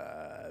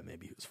that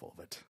maybe he was full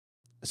of it.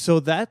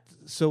 So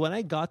when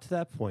I got to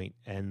that point,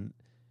 and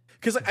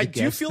Because I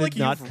do guest feel did like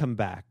not you've come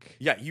back.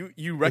 Yeah,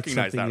 you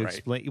recognize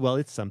that, right? Well,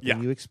 it's something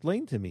Yeah. you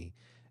explained to me.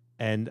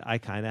 And I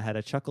kind of had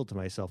a chuckle to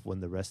myself when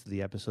the rest of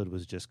the episode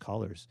was just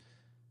callers.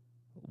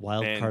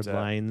 Wild card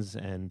lines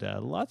and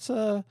lots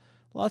of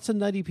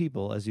nutty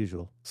people, as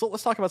usual. So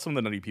let's talk about some of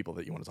the nutty people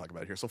that you want to talk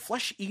about here. So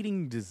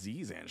flesh-eating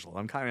disease, Angelo.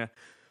 I'm kind of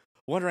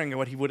wondering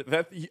what he would...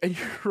 And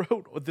you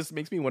wrote, this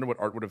makes me wonder what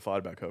Art would have thought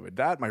about COVID.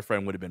 That, my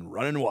friend, would have been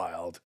running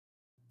wild.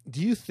 Do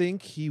you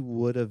think he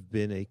would have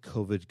been a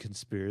COVID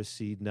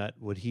conspiracy nut?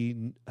 Would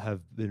he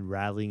have been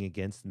rallying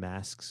against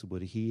masks?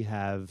 Would he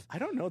have... I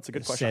don't know. It's a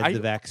good question. Said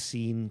the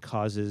vaccine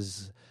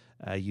causes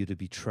you to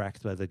be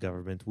tracked by the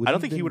government? I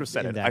don't think he would have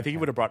said it. I think he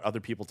would have brought other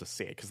people to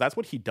say it, because that's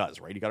what he does,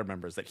 right? You got to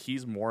remember is that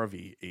he's more of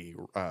a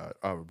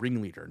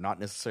ringleader, not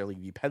necessarily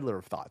the peddler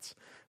of thoughts,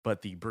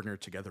 but the bringer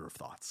together of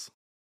thoughts.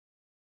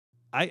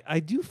 I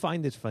do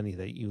find it funny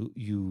that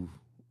you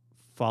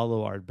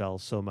follow Art Bell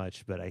so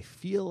much, but I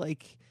feel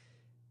like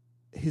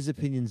his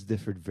opinions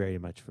differed very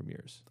much from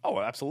yours. Oh,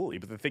 absolutely.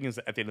 But the thing is,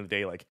 at the end of the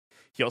day, like,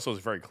 he also is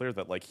very clear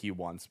that, like, he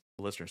wants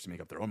listeners to make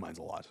up their own minds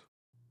a lot.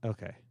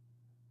 Okay.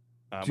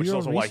 Which is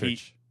also why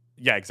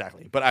yeah,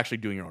 exactly. But actually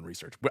doing your own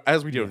research,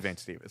 as we did with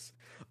Vance Davis.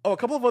 Oh, a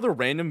couple of other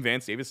random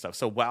Vance Davis stuff.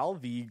 So while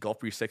the Gulf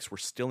Breeze 6 were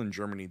still in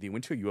Germany, they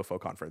went to a UFO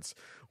conference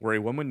where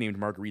a woman named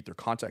Marguerite, their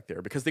contact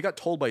there, because they got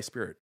told by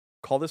Spirit,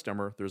 call this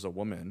number. There's a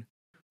woman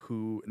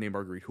named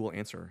Marguerite who will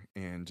answer.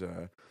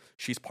 And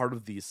she's part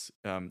of these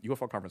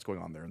UFO conference going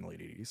on there in the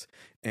late 80s.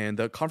 And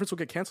the conference will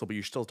get canceled, but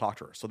you still talk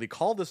to her. So they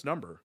call this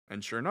number.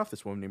 And sure enough,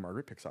 this woman named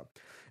Marguerite picks up.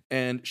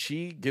 And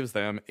she gives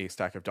them a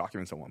stack of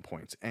documents at one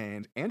point.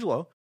 And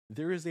Angelo,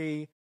 there is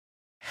a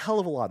hell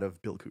of a lot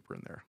of Bill Cooper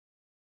in there.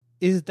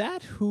 Is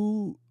that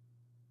who,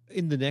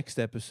 in the next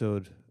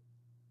episode,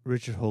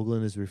 Richard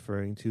Hoagland is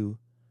referring to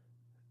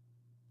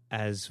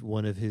as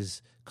one of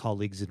his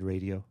colleagues in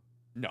radio?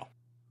 No.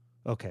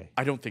 Okay.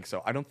 I don't think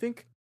so. I don't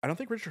think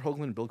Richard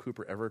Hoagland and Bill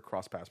Cooper ever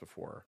crossed paths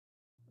before.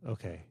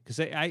 Okay, because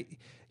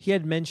he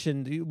had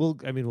mentioned we'll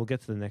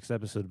get to the next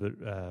episode,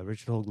 but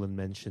Richard Hoagland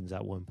mentions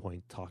at one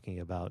point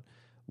talking about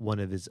one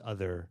of his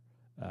other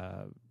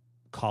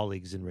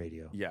colleagues in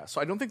radio. Yeah,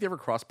 so I don't think they ever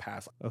crossed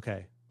paths.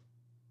 Okay,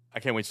 I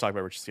can't wait to talk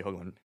about Richard C.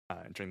 Hoagland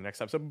during the next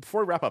episode.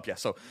 Before we wrap up,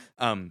 so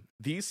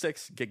these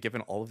six get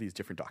given all of these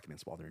different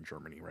documents while they're in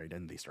Germany, right?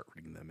 And they start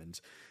reading them, and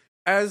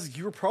as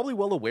you're probably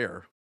well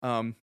aware,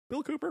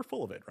 Bill Cooper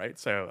full of it, right?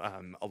 So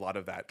a lot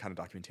of that kind of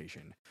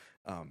documentation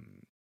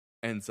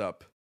ends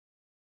up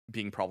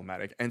being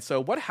problematic. And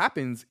so what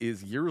happens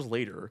is years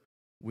later,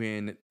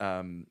 when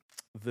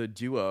the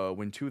duo,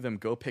 when two of them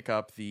go pick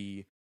up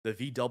the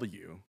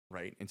VW,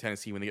 right, in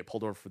Tennessee, when they get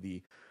pulled over for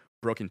the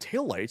broken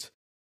taillight,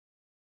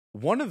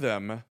 one of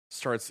them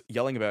starts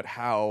yelling about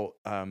how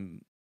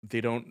they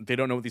don't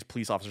know what these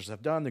police officers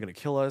have done. They're going to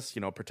kill us,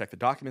 protect the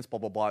documents, blah,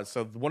 blah, blah.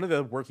 So one of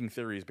the working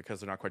theories, because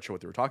they're not quite sure what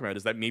they were talking about,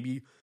 is that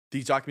maybe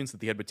these documents that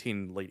they had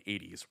obtained in the late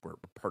 80s were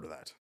part of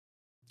that.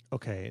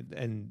 Okay,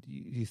 and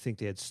you think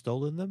they had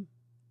stolen them?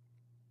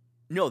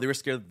 No, they were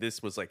scared that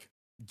this was like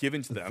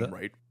given to them,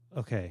 right?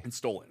 Okay. And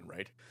stolen,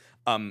 right?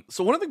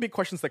 So one of the big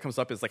questions that comes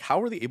up is like, how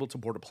were they able to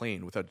board a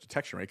plane without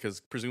detection, right? Because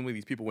presumably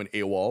these people went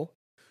AWOL,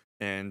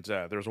 and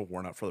there's a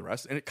warrant out for the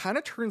rest. And it kind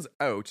of turns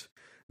out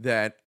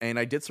that, and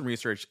I did some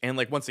research, and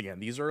like once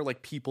again, these are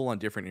like people on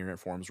different internet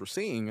forums were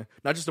saying,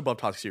 not just above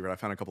top secret. I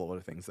found a couple of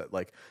other things that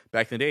like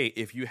back in the day,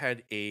 if you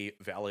had a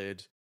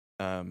valid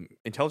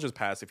intelligence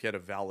pass, if you had a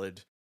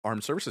valid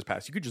armed services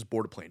pass, you could just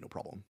board a plane, no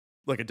problem,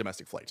 like a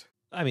domestic flight.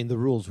 I mean, the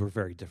rules were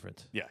very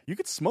different. Yeah, you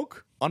could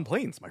smoke on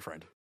planes, my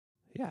friend.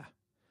 Yeah.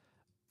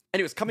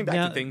 Anyways, coming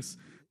back to things.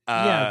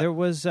 There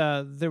was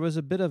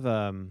a bit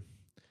of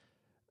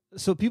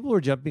so people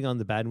were jumping on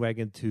the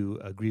bandwagon to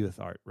agree with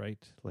Art, right?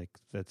 Like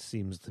that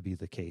seems to be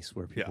the case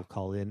where people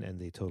call in and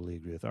they totally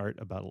agree with Art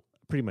about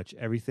pretty much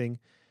everything.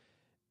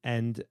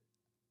 And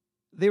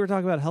they were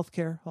talking about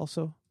healthcare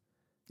also.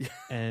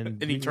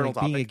 And an eternal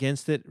topic. Being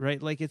against it,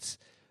 right? Like it's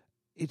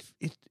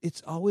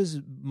always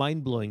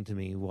mind-blowing to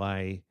me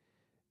why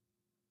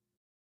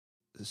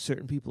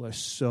certain people are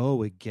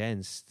so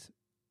against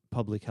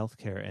public health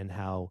care and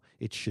how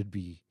it should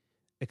be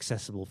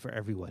accessible for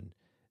everyone.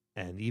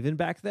 And even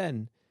back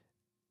then,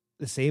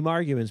 the same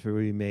arguments were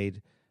being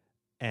made.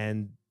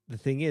 And the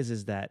thing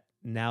is that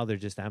now they're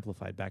just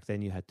amplified. Back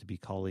then, you had to be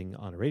calling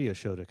on a radio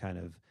show to kind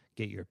of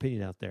get your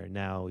opinion out there.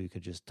 Now you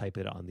could just type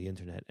it on the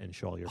internet and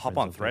show all your hop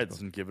friends on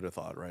Threads and give it a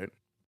thought, right?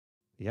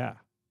 Yeah.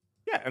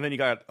 Yeah, and then you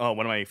got one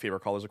of my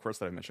favorite callers, of course,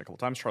 that I mentioned a couple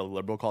times. Charlie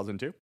Liberal calls in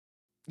too.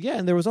 Yeah,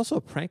 and there was also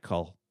a prank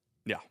call.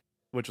 Yeah,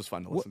 which was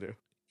fun to listen to.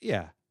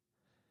 Yeah.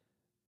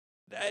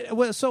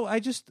 Well, so I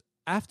just,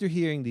 after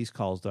hearing these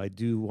calls, though, I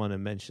do want to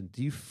mention,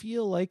 do you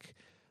feel like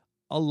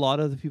a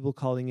lot of the people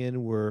calling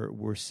in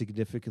were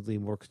significantly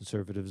more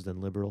conservatives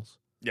than liberals?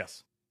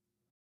 Yes.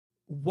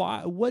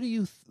 Why?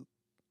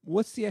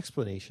 What's the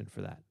explanation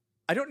for that?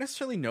 I don't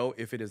necessarily know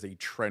if it is a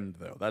trend,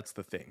 though. That's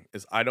the thing,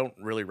 is I don't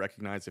really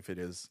recognize if it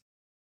is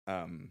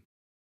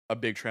a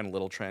big trend, a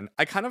little trend.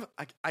 I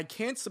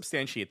can't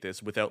substantiate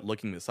this without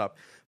looking this up,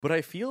 but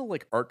I feel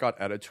like Art got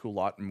added to a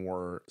lot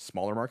more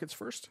smaller markets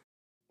first,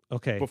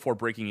 Okay. before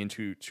breaking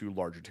into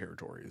larger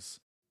territories,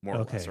 more or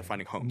less, Okay. or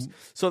finding homes.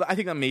 So I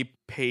think that may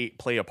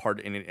play a part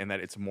in it, in that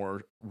it's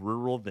more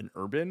rural than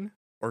urban,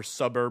 or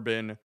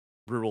suburban,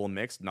 rural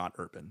mixed, not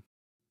urban.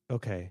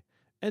 Okay.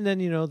 And then,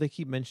 they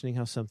keep mentioning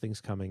how something's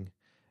coming.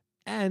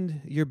 And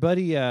your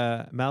buddy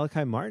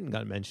Malachi Martin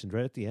got mentioned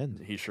right at the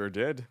end. He sure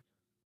did.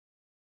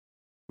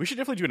 We should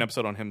definitely do an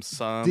episode on him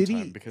sometime. Did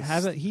he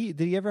because did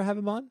he ever have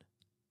him on?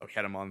 we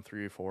had him on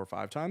 3, 4,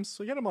 5 times.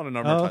 So he had him on a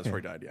number of times before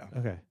he died, yeah.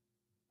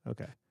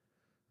 Okay.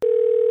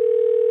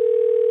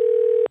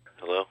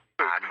 Hello?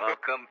 I'm a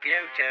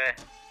computer.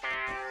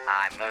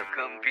 I'm a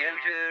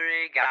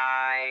computer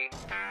guy.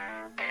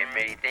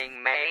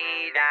 Everything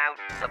made out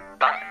of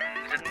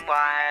buttons and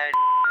wires.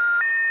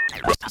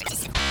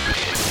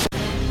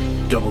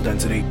 Double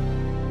density.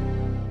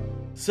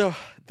 So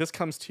this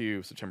comes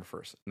to September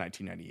 1st,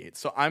 1998.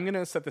 So I'm going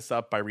to set this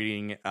up by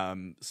reading.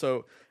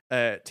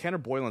 Tanner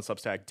Boyle on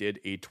Substack did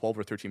a 12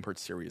 or 13 part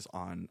series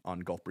on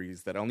Gulf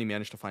Breeze that I only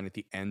managed to find at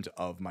the end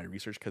of my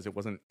research because it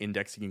wasn't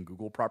indexing in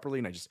Google properly.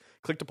 And I just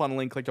clicked upon a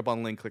link,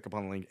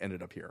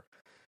 ended up here.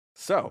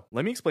 So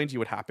let me explain to you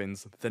what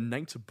happens the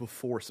night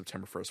before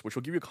September 1st, which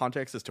will give you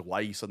context as to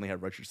why you suddenly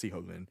had Richard C.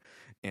 Hoagland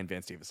and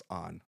Vance Davis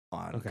on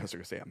Coast to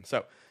Coast AM.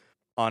 So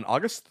on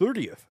August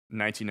 30th,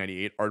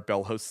 1998, Art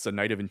Bell hosts a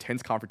night of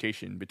intense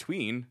confrontation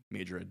between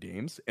Major Ed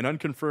Dames, an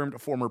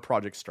unconfirmed former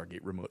Project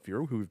Stargate remote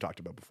viewer who we've talked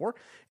about before,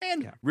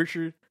 and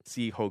Richard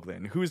C.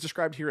 Hoagland, who is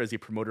described here as a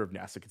promoter of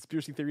NASA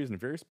conspiracy theories in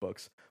various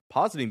books,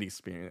 positing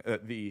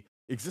the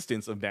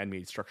existence of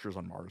man-made structures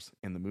on Mars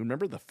and the Moon.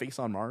 Remember the face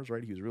on Mars,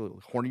 right? He was really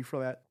horny for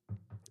that.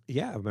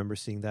 Yeah, I remember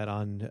seeing that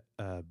on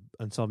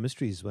Unsolved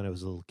Mysteries when I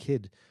was a little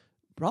kid.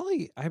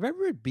 I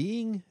remember it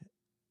being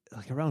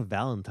like around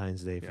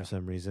Valentine's Day for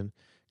some reason,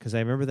 because I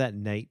remember that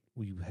night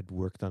we had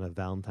worked on a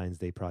Valentine's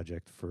Day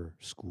project for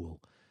school,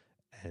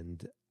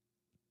 and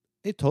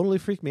it totally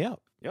freaked me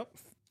out. Yep.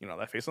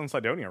 That face on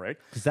Cydonia, right?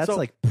 Because that's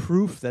like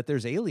proof that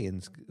there's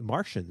aliens,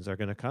 Martians are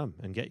going to come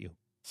and get you.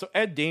 So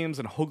Ed Dames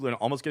and Hoagland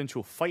almost get into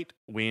a fight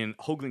when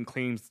Hoagland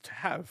claims to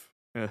have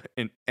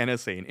an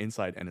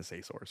inside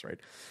NSA source, right?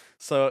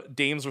 So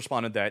Dames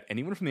responded that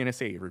anyone from the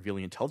NSA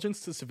revealing intelligence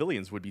to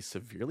civilians would be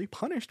severely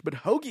punished, but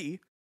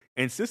Hoagie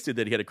insisted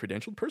that he had a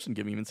credentialed person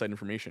giving him inside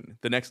information.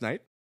 The next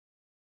night,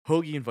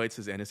 Hoagie invites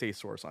his NSA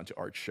source onto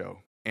Art's show.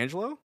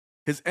 Angelo,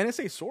 his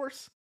NSA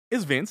source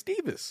is Vance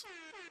Davis.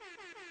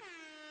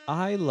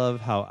 I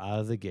love how out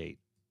of the gate,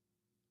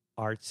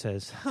 Art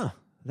says,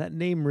 that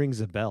name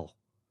rings a bell.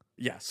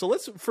 Yeah, so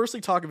let's firstly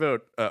talk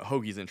about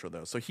Hoagie's intro,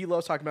 though. So he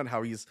loves talking about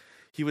how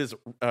he was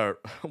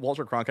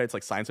Walter Cronkite's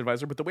like science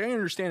advisor, but the way I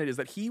understand it is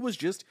that he was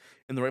just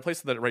in the right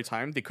place at the right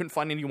time. They couldn't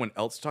find anyone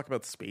else to talk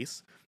about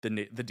space the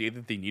day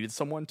that they needed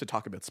someone to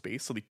talk about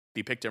space, so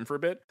they picked him for a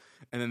bit,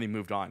 and then they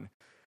moved on.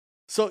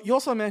 So you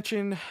also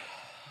mentioned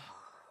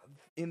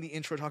in the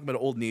intro talking about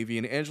Old Navy,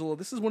 and Angelo,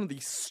 this is one of the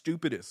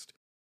stupidest,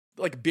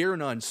 like bare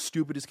none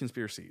stupidest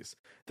conspiracies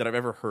that I've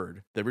ever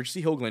heard. That Richard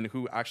C. Hoagland,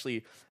 who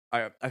actually,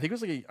 I think it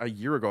was like a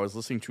year ago, I was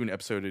listening to an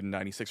episode in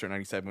 96 or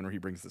 97 where he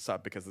brings this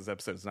up, because this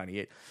episode is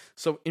 98.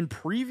 So in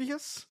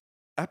previous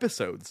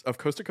episodes of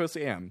Coast to Coast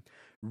AM,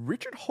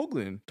 Richard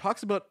Hoagland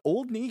talks about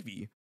Old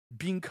Navy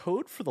being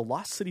code for the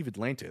lost city of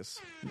Atlantis.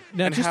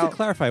 Now, just to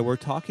clarify, we're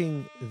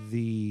talking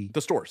the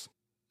stores.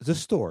 The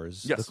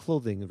stores, yes. The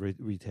clothing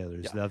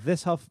retailers. Yeah. Now,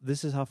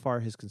 this is how far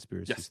his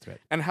conspiracy is thread.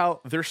 And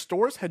how their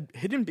stores had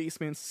hidden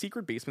basements,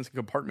 secret basements, and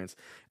compartments,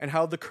 and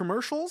how the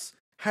commercials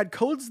had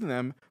codes in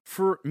them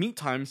for meet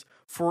times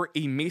for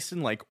a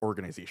Mason-like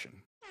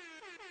organization.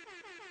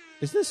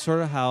 Isn't this sort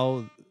of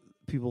how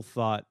people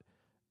thought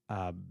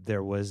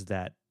there was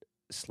that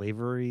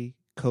slavery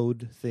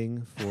code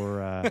thing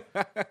for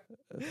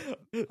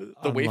the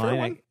Wayfair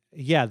one?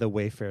 Yeah, the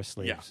Wayfair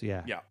slaves.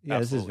 Yeah,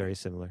 this is very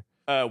similar.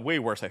 Way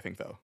worse, I think,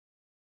 though.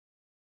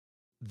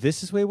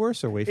 This is way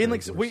worse, or Wayfair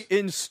is worse?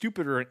 In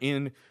stupider,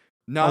 in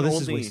not this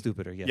only... is way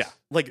stupider, yes. Yeah,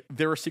 like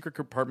there are secret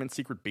compartments,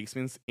 secret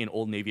basements in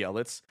Old Navy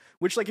outlets,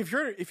 which, like, if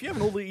you have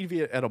an Old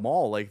Navy at a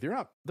mall, like, they're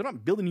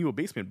not building you a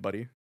basement,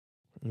 buddy.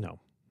 No,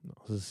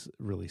 this is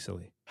really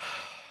silly.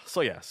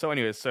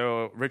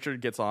 So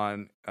Richard gets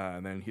on,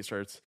 and then he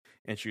starts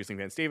introducing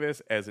Vance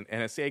Davis as an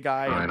NSA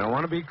guy. All right, I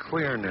want to be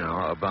clear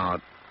now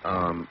about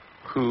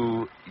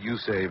who you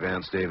say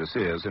Vance Davis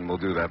is, and we'll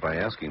do that by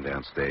asking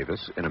Vance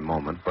Davis in a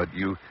moment, but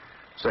you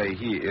say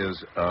he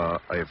is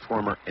a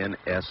former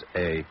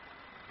NSA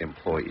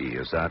employee.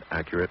 Is that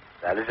accurate?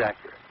 That is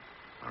accurate.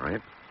 All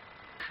right.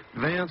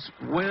 Vance,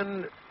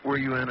 when were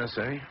you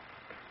NSA?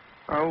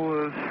 I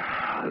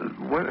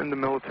went in the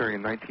military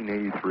in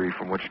 1983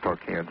 from Wichita,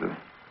 Kansas.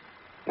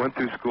 Went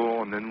through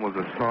school and then was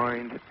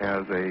assigned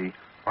as a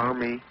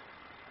Army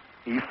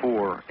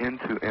E4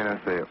 into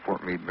NSA at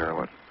Fort Meade,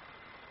 Maryland.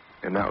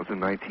 And that was in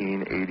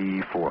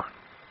 1984.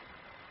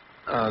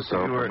 So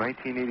from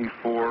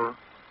 1984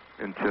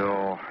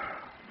 until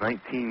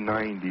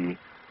 1990,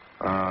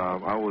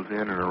 I was in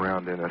and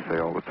around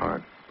NSA all the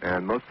time.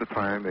 And most of the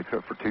time,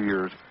 except for 2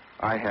 years,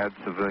 I had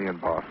civilian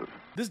bosses.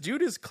 This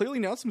dude has clearly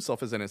announced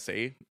himself as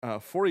NSA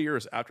 4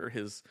 years after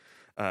his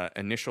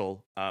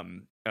initial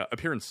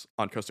appearance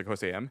on Coast to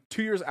Coast AM.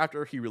 2 years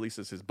after he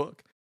releases his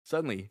book,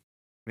 suddenly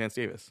Vance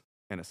Davis,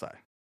 NSI.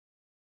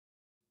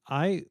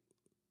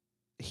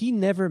 He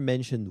never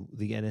mentioned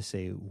the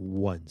NSA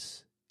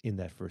once in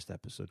that first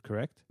episode,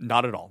 correct?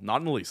 Not at all. Not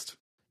in the least.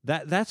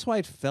 That's why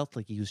it felt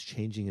like he was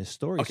changing his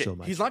story so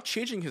much. He's not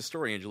changing his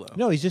story, Angelo.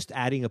 No, he's just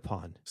adding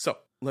upon. So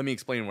let me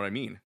explain what I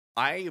mean.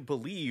 I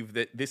believe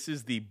that this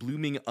is the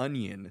blooming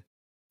onion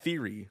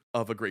theory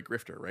of a great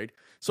grifter, right?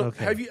 So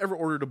have you ever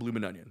ordered a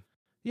blooming onion?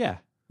 Yeah.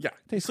 Yeah.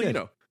 Tastes so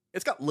good.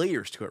 It's got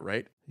layers to it,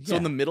 right? Yeah. So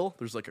in the middle,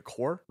 there's like a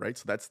core, right?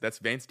 So that's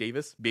Vance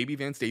Davis, baby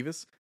Vance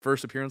Davis,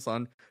 first appearance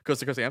on Coast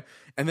to Coast AM,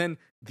 and then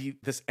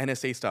this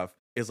NSA stuff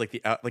is like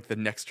the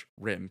next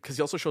rim, because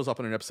he also shows up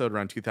in an episode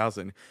around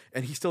 2000,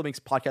 and he still makes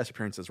podcast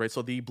appearances, right?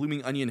 So the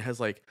blooming onion has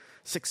like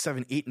 6,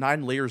 7, 8,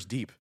 9 layers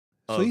deep.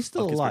 So he's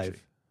still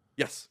alive.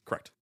 Yes,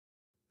 correct.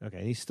 Okay,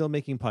 and he's still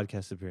making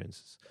podcast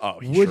appearances. Oh,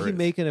 Would he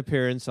make an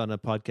appearance on a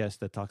podcast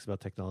that talks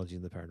about technology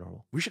and the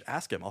paranormal? We should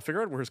ask him. I'll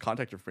figure out where his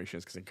contact information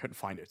is because I couldn't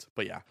find it.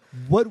 But yeah.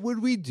 What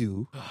would we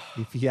do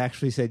if he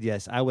actually said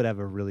yes? I would have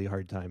a really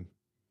hard time.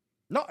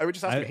 No, I would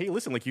just ask him, hey,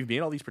 listen, like, you've made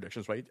all these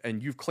predictions, right?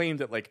 And you've claimed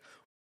that, like,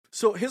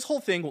 so his whole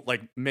thing,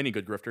 like many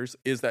good grifters,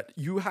 is that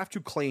you have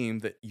to claim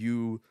that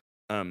you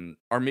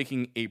are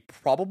making a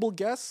probable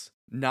guess,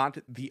 not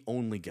the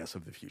only guess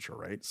of the future,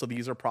 right? So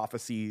these are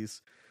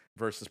prophecies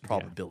versus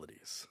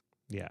probabilities.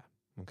 Yeah.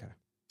 Okay.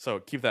 So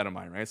keep that in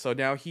mind, right? So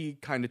now he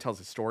kind of tells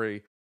his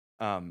story.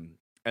 And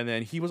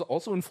then he was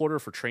also in Florida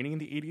for training in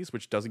the 80s,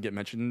 which doesn't get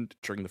mentioned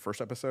during the first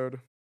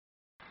episode.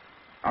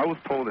 I was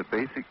told at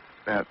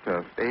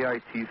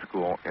AIT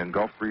school in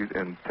Gulf Breeze,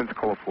 in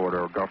Pensacola, Florida,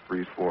 or Gulf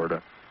Breeze,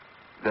 Florida,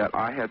 that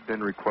I had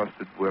been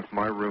requested with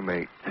my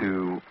roommate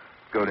to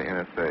go to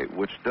NSA,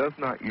 which does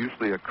not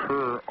usually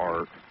occur,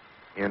 Art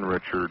and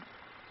Richard,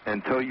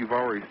 until you've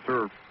already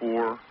served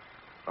 4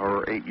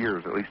 or 8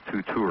 years, at least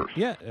 2 tours.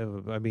 Yeah,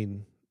 I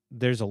mean,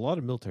 there's a lot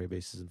of military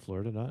bases in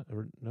Florida,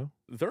 no?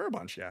 There are a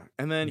bunch, yeah.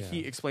 And then he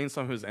explains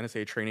some of his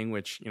NSA training,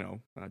 which,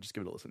 just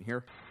give it a listen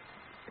here.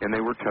 And they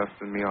were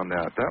testing me on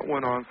that. That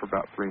went on for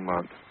about 3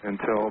 months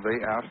until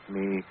they asked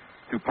me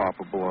to pop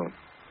a balloon.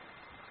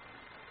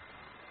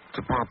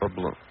 To pop a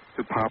balloon?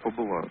 To pop a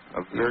balloon.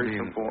 A very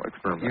simple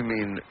experiment. You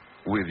mean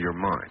with your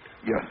mind?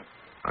 Yes.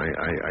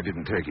 I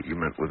didn't take it. You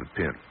meant with a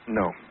pin.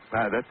 No.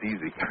 That's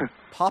easy.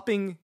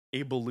 Popping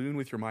a balloon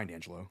with your mind,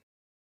 Angelo.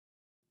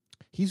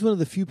 He's one of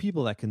the few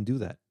people that can do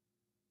that.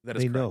 That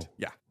is they correct. know.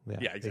 Yeah,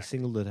 exactly. They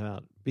singled him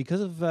out because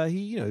of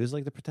he was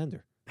like the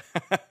Pretender,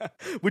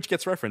 which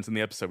gets referenced in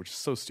the episode, which is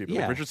so stupid.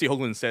 Yeah. Like Richard C.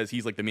 Hoagland says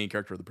he's like the main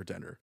character of the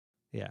Pretender.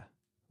 Yeah,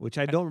 which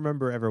I don't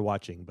remember ever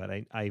watching, but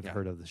I've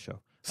heard of the show.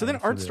 So then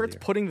Art starts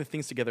putting the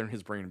things together in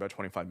his brain about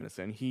 25 minutes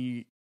in.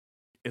 He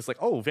is like,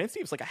 "Oh, Vance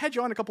Davis, like I had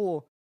you on a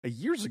couple of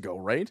years ago,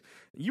 right?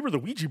 You were the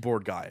Ouija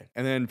board guy."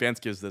 And then Vance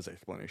gives this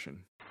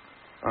explanation.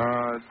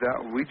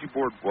 That Ouija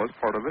board was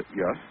part of it,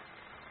 yes.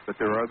 But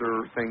there are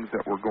other things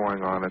that were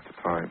going on at the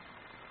time.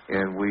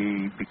 And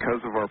we, because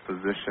of our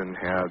position,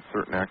 had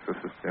certain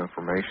accesses to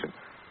information.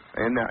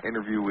 In that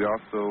interview, we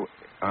also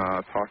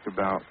talked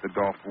about the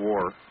Gulf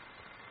War,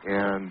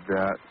 and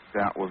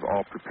that was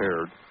all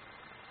prepared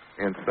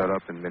and set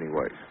up in many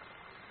ways.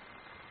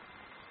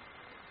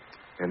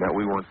 And that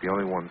we weren't the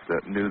only ones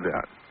that knew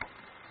that.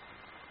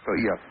 So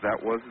yes,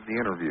 that was the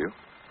interview.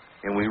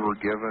 And we were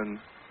given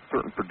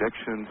certain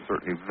predictions,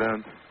 certain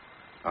events,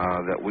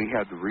 that we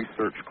had to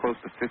research close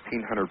to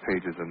 1,500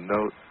 pages of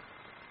notes,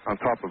 on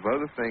top of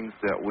other things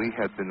that we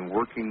had been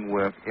working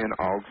with in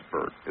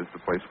Augsburg, is the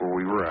place where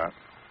we were at.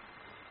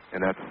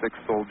 And that's 6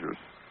 soldiers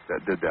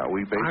that did that.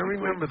 I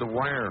remember the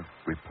Wire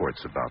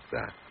reports about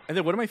that. And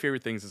then one of my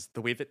favorite things is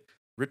the way that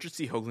Richard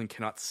C. Hoagland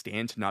cannot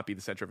stand to not be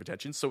the center of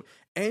attention. So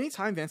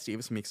anytime Vance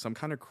Davis makes some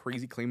kind of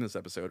crazy claim in this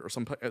episode, or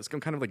some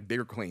kind of like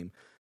bigger claim,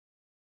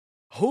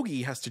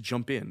 Hoagie has to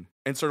jump in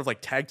and sort of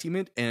like tag team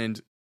it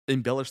and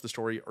embellish the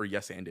story or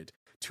yes-and it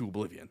to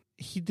oblivion.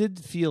 He did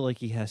feel like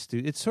he has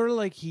to. It's sort of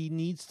like he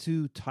needs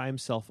to tie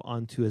himself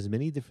onto as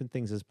many different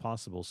things as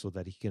possible so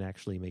that he can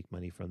actually make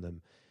money from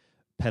them,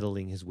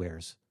 peddling his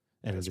wares.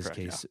 And in this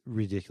case,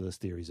 ridiculous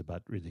theories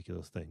about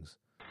ridiculous things.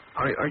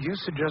 Are you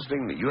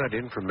suggesting that you had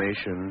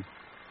information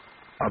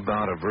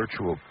about a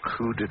virtual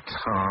coup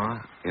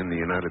d'etat in the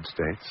United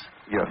States?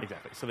 Yes.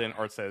 Exactly. So then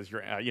Art says,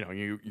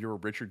 you're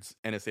Richard's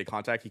NSA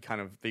contact.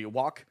 They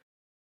walk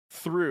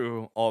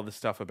through all the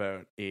stuff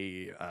about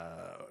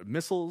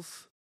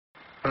missiles.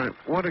 All right,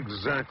 what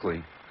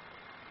exactly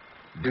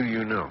do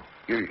you know?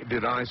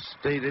 Did I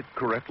state it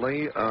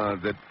correctly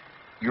that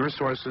your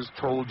sources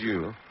told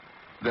you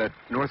that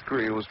North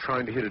Korea was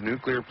trying to hit a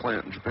nuclear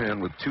plant in Japan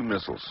with 2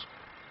 missiles?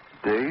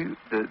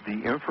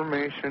 The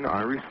information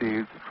I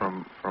received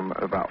from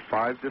about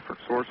 5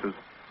 different sources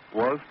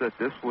was that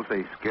this was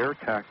a scare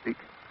tactic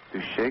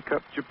to shake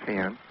up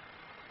Japan.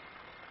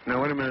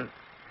 Now, wait a minute.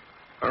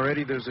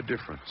 Already there's a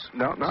difference.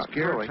 No, not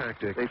scare really.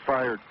 Tactic. They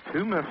fired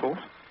 2 missiles.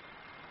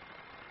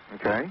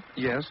 Okay?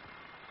 Yes.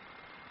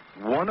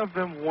 One of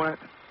them went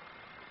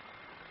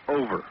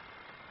over.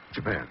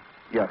 Japan.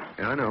 Yes.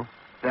 Yeah, I know.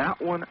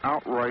 That one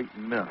outright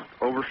missed,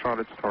 overshot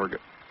its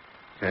target.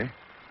 Okay.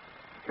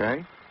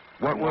 Okay?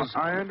 What was...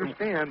 I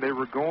understand they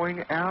were going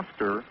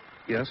after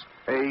Yes?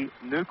 a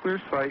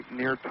nuclear site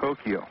near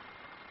Tokyo.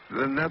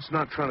 Then that's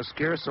not trying to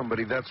scare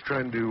somebody. That's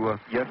trying to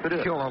Yes, it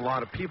is. kill a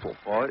lot of people.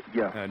 Well,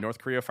 yes. North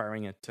Korea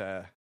firing at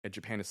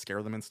Japan to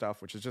scare them and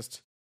stuff, which is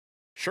just,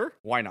 sure,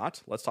 why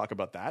not? Let's talk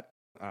about that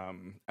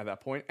at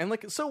that point. And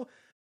like, so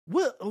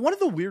one of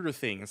the weirder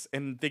things,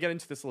 and they get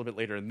into this a little bit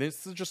later, and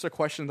this is just a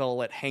question that I'll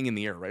let hang in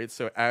the air, right?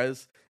 So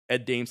as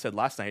Ed Dame said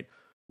last night,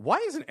 why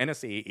is an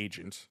NSA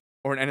agent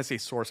or an NSA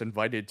source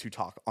invited to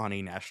talk on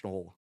a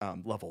national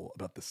level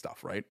about this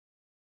stuff, right?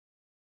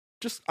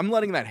 Just, I'm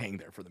letting that hang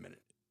there for the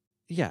minute.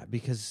 Yeah,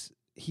 because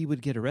he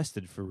would get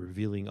arrested for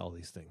revealing all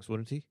these things,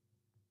 wouldn't he?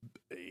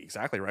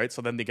 Exactly, right?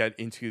 So then they get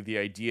into the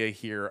idea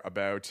here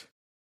about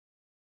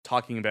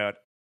talking about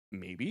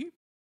maybe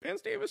Vance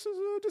Davis is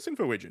a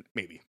disinfo agent.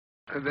 Maybe.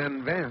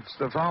 Then, Vance,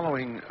 the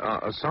following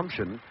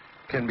assumption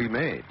can be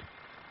made,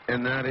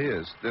 and that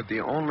is that the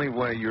only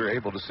way you're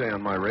able to say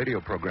on my radio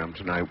program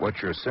tonight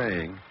what you're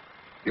saying,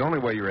 the only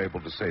way you're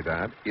able to say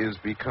that is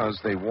because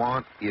they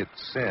want it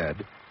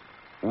said,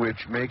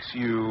 which makes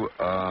you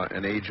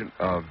an agent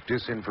of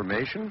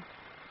disinformation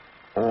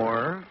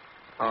or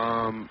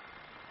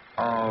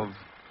of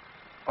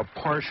a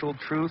partial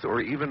truth or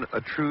even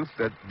a truth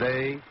that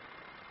they,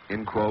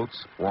 in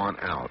quotes,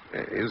 want out.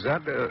 Is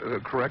that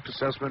a correct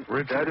assessment,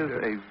 Richard? That is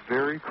a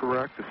very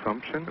correct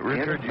assumption.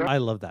 Richard, I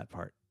love that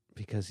part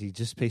because he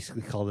just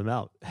basically called him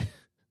out.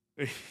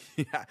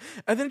 Yeah.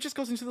 And then it just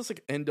goes into this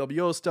like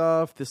NWO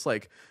stuff, this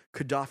like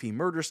Gaddafi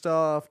murder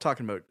stuff,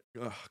 talking about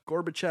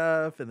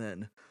Gorbachev, and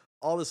then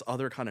all this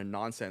other kind of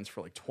nonsense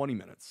for like 20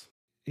 minutes.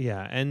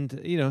 Yeah, and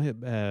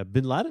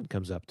Bin Laden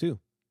comes up too.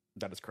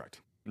 That is correct.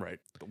 Right.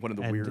 One of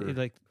the weird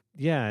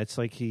it's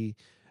like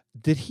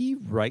did he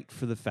write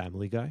for the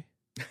Family Guy?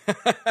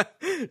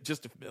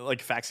 Just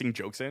like faxing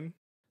jokes in.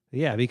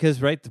 Yeah, because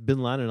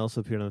Bin Laden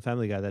also appeared on the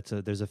Family Guy.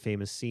 There's a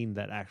famous scene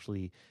that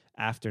actually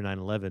after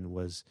 9/11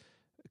 was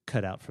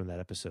cut out from that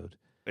episode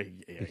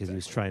because he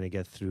was trying to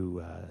get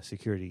through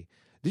security.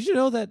 Did you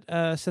know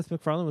that Seth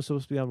MacFarlane was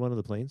supposed to be on one of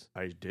the planes?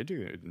 I did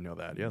know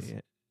that, yes.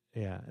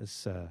 Yeah,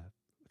 it's kind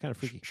of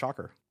freaky.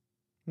 Shocker.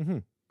 Mm-hmm.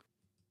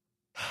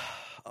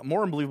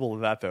 More unbelievable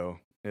than that, though,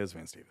 is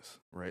Vance Davis,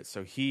 right?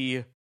 So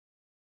he,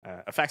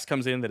 a fax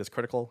comes in that is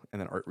critical, and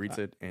then Art reads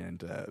it,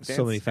 and Vance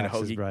so many and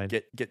faxes, Hoagie Brian.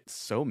 get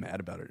so mad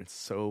about it. It's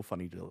so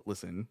funny to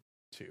listen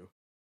to.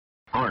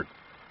 Art,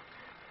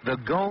 the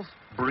Gulf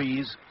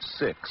Breeze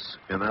 6,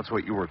 and that's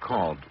what you were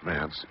called,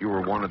 Vance. You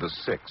were one of the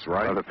 6,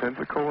 right? The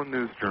Pensacola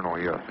News Journal,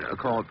 yes.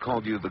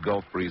 Called you the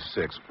Gulf Breeze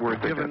 6. Were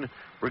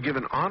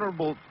given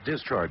honorable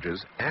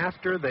discharges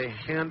after they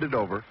handed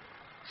over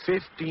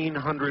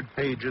 1,500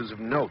 pages of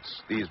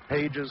notes. These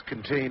pages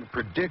contained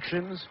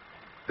predictions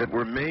that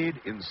were made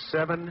in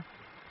 7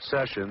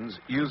 sessions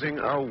using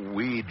a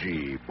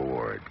Ouija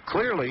board.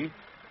 Clearly,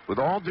 with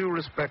all due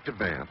respect to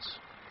Vance,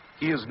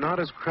 he is not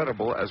as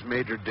credible as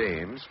Major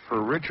Dames.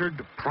 For Richard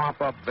to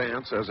prop up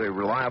Vance as a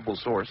reliable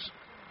source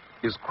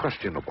is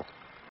questionable.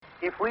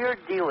 If we are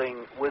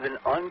dealing with an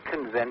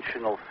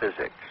unconventional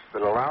physics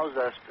that allows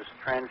us to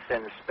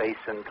transcend space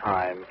and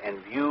time and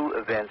view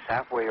events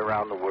halfway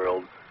around the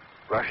world,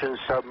 Russian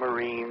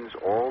submarines,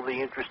 all the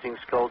interesting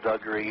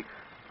skullduggery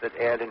that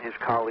Ed and his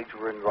colleagues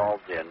were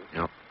involved in,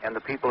 and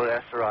the people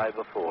at SRI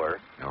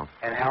before,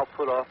 and Hal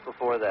Puthoff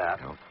before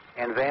that,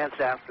 and Vance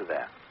after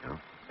that,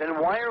 then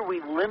why are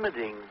we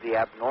limiting the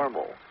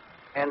abnormal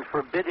and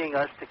forbidding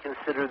us to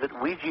consider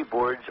that Ouija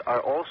boards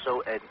are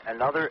also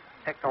another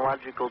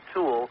technological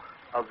tool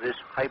of this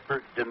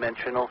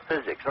hyperdimensional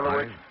physics? In other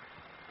words,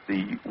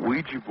 the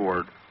Ouija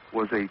board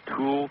was a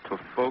tool to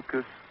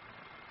focus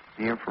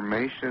the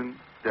information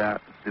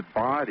that the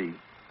body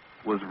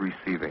was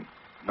receiving,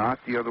 not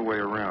the other way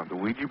around. The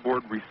Ouija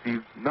board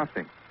received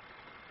nothing.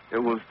 It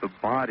was the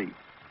body,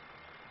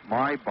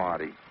 my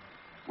body,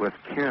 with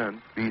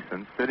Ken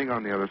Beeson sitting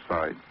on the other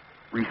side,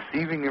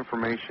 receiving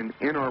information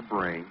in our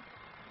brain,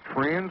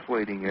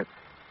 translating it,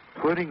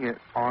 putting it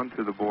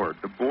onto the board.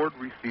 The board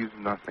receives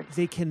nothing.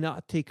 They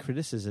cannot take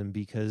criticism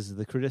because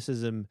the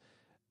criticism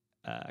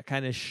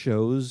kind of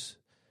shows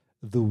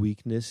the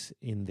weakness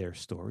in their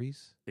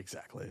stories.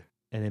 Exactly.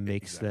 And it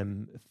makes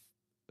them,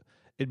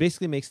 it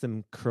basically makes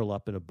them curl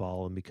up in a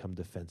ball and become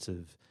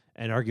defensive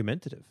and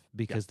argumentative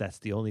because that's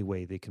the only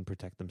way they can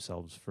protect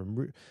themselves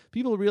from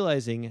people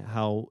realizing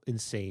how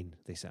insane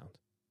they sound.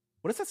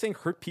 What is that saying?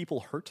 Hurt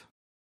people hurt?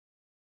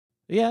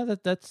 Yeah,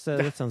 that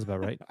sounds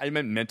about right. I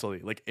meant mentally,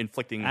 like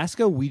inflicting. Ask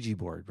a Ouija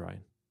board,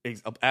 Brian.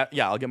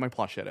 Yeah, I'll get my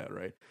planchette out,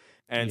 right?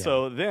 And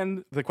so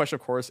then the question,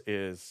 of course,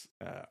 is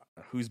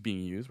who's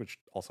being used, which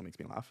also makes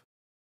me laugh.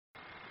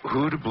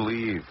 Who to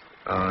believe?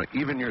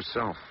 Even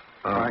yourself.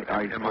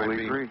 I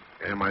totally agree.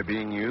 Am I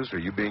being used? Are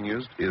you being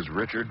used? Is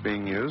Richard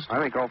being used?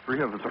 I think all 3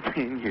 of us are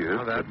being used.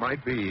 Well, that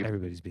might be.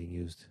 Everybody's being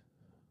used.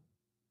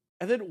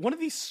 And then one of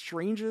the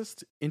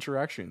strangest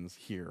interactions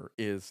here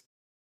is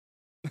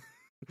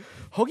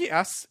Hoagie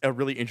asks a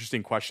really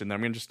interesting question that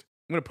I'm going to just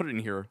going to put it in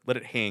here, let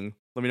it hang.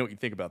 Let me know what you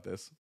think about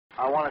this.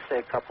 I want to say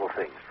a couple of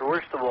things.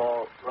 First of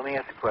all, let me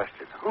ask a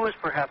question. Who is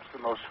perhaps the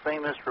most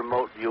famous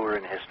remote viewer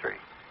in history?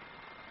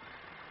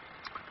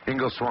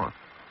 Ingo Swann.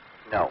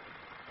 No.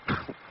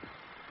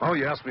 Oh,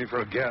 you asked me for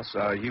a guess.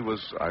 He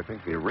was, I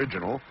think, the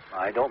original.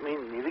 I don't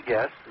mean you to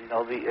guess. You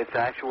know, it's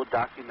actual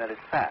documented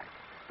fact.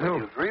 Whether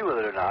you agree with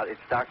it or not,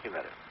 it's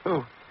documented. Who?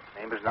 His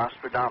name is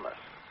Nostradamus.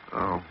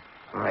 Oh,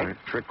 all right.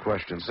 Trick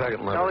question.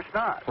 Second letter. No, it's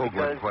not.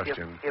 Hoagland Because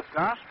question. if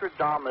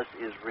Nostradamus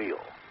is real,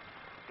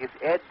 if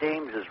Ed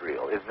Dames is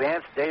real, if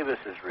Vance Davis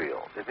is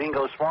real, if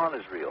Ingo Swann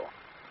is real,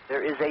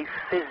 there is a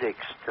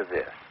physics to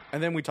this.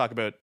 And then we talk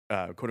about,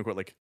 quote unquote,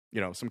 like,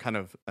 some kind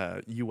of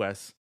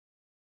U.S.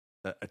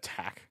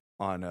 Attack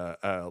on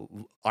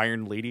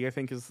Iron Lady, I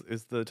think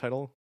is the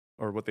title,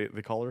 or what they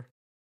call her.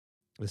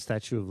 The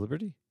Statue of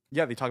Liberty?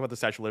 Yeah, they talk about the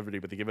Statue of Liberty,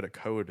 but they give it a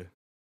code.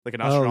 Like an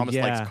Nostradamus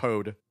likes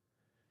code.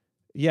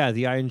 Yeah,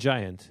 the Iron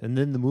Giant. And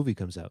then the movie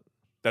comes out.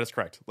 That is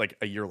correct. Like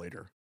a year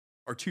later.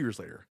 Or 2 years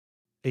later.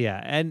 Yeah,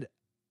 and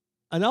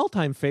an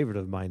all-time favorite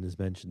of mine is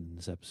mentioned in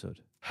this episode.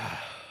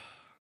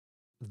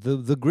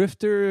 the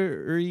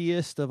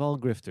grifteriest of all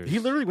grifters. He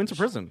literally went to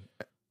prison.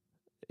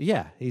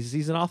 Yeah,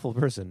 he's an awful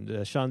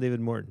person. Sean David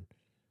Morton.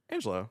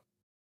 Angelo,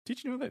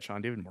 did you know that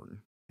Sean David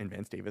Morton and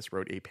Vance Davis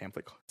wrote a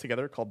pamphlet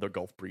together called The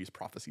Gulf Breeze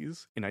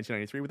Prophecies in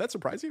 1993? Would that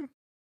surprise you?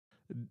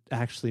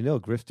 Actually, no.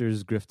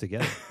 Grifters grift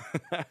together.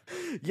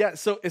 Yeah,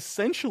 so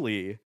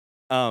essentially,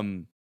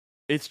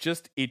 it's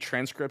just a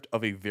transcript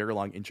of a very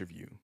long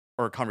interview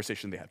or a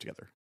conversation they had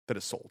together that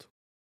is sold.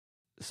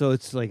 So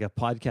it's like a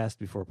podcast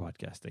before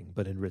podcasting,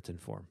 but in written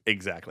form.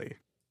 Exactly.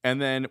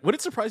 And then, would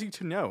it surprise you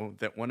to know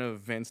that one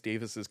of Vance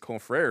Davis's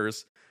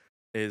confreres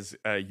is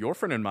your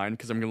friend and mine,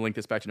 because I'm going to link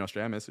this back to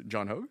Nostradamus,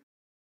 John Hogue?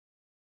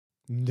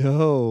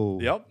 No.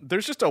 Yep.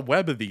 There's just a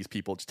web of these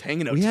people just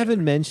hanging out. We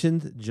haven't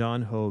mentioned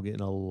John Hogue in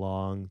a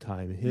long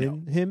time.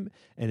 Him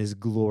and his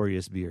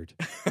glorious beard.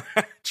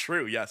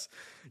 True, yes.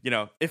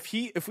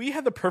 If we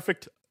had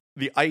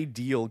the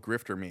ideal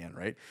grifter man,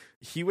 right?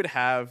 He would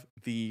have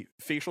the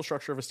facial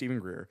structure of a Stephen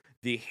Greer,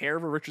 the hair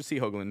of a Richard C.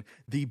 Hoagland,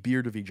 the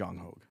beard of a John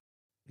Hogue.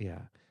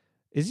 Yeah.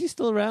 Is he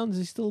still around? Does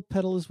he still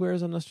peddle his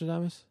wares on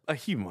Nostradamus?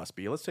 He must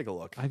be. Let's take a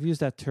look. I've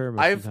used that term.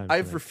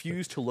 I've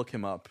refused to look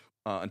him up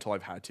until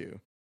I've had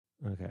to.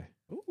 Okay.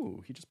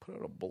 Ooh, he just put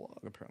out a blog,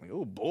 apparently.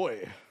 Oh,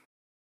 boy.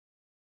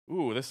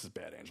 Ooh, this is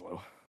bad,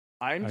 Angelo.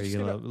 Are you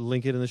going to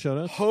link it in the show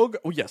notes? Hogue,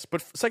 yes.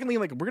 But secondly,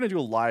 we're going to do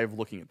a live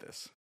looking at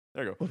this.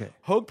 There you go. Okay.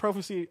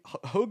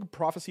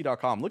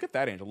 HogueProphecy.com. Look at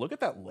that, Angelo. Look at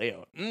that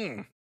layout.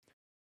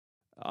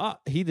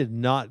 He did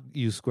not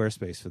use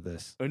Squarespace for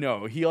this. Oh,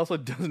 no, he also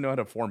doesn't know how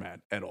to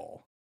format at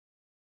all.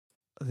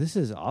 This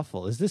is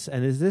awful. But this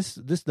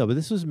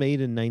was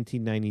made in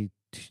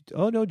 1992.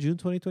 Oh, no, June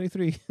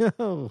 2023.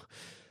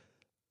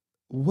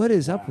 What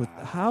is up with,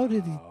 how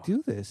did he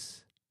do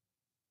this?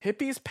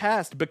 Hippies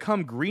past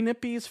become green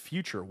hippies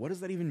future. What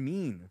does that even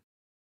mean?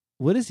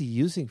 What is he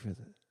using for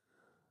this?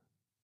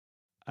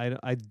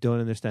 I don't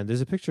understand.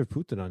 There's a picture of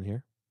Putin on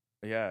here.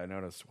 Yeah, I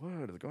noticed.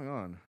 What is going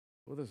on?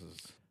 Well, this is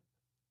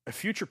a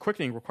future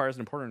quickening requires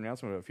an important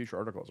announcement about future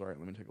articles. All right,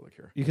 let me take a look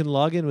here. You can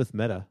log in with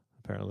Meta,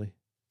 apparently.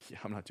 Yeah,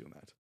 I'm not doing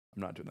that.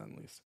 In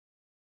least.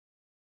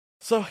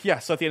 So at the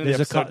end of the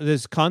episode,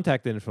 there's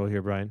contact info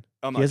here, Brian.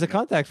 He has a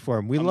contact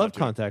form. We love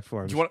contact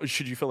forms.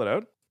 Should you fill it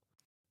out?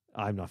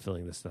 I'm not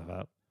filling this stuff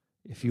out.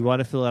 If you want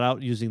to fill it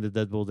out using the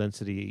Deadbolt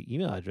Density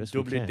email address,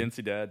 Deadbolt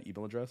Density Dad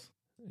email address.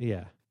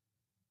 Yeah.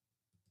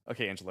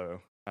 Okay,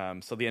 Angelo.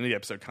 So the end of the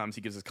episode comes.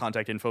 He gives his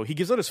contact info. He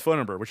gives out his phone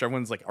number, which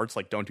everyone's like, Art's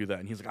like, don't do that.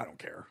 And he's like, I don't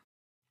care.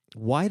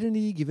 Why didn't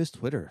he give his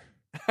Twitter?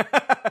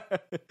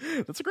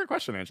 That's a great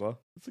question, Angelo.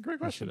 That's a great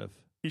question.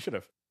 He should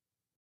have.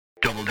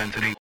 Double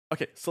density.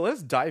 Okay, so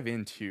let's dive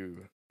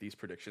into these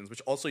predictions,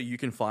 which also you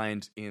can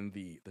find in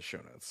the show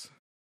notes.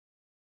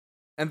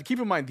 And keep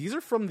in mind, these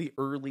are from the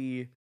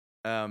early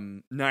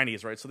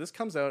 90s, right? So this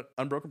comes out,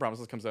 Unbroken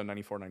Promises comes out in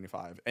 94,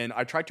 95. And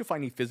I tried to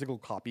find a physical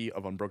copy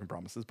of Unbroken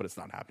Promises, but it's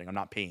not happening. I'm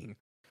not paying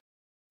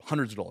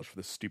hundreds of dollars for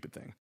this stupid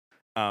thing.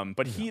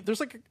 But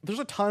there's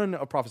a ton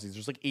of prophecies.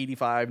 There's like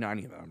 85,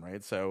 90 of them,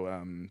 right?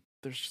 So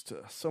there's just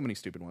so many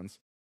stupid ones.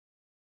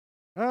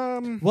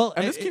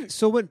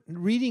 So when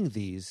reading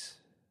these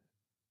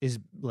is,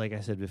 like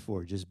I said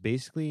before, just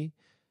basically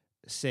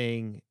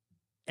saying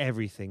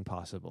everything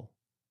possible.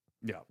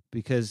 Yeah.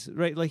 Because,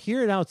 right, like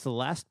here now it's the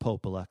last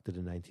Pope elected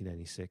in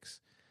 1996.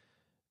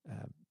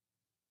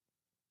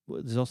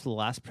 There's also the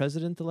last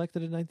president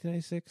elected in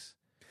 1996.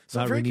 So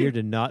not Rainier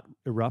did not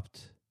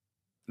erupt.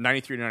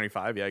 93 to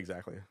 95, yeah,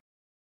 exactly.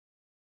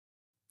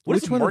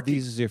 Which one of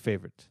these is your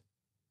favorite?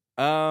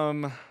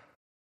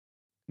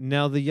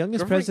 Now, the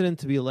youngest president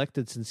to be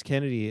elected since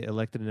Kennedy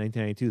elected in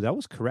 1992, that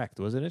was correct,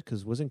 wasn't it?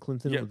 Because wasn't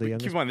Clinton the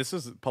youngest? Keep in mind, this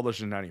is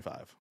published in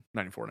 95,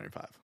 94,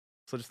 95.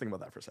 So just think about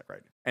that for a sec, right?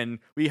 And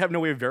we have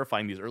no way of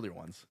verifying these earlier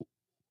ones.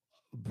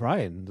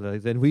 Brian,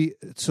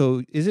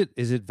 so is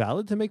it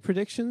valid to make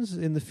predictions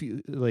in the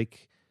future?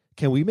 Like,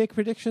 can we make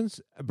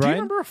predictions, Brian? Do you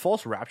remember a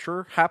false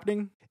rapture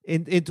happening?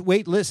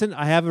 Wait, listen,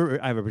 I have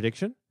a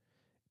prediction.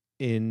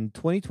 In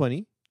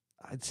 2020,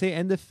 I'd say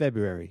end of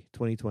February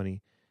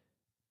 2020,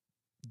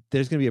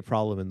 there's going to be a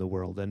problem in the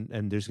world,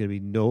 and there's going to be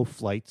no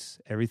flights.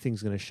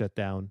 Everything's going to shut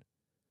down.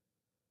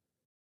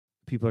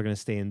 People are going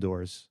to stay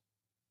indoors.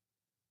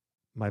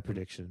 My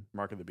prediction.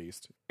 Mark of the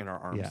beast in our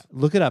arms. Yeah,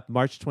 look it up.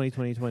 March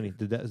 2020.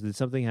 Did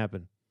something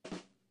happen?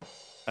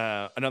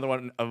 Another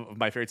one of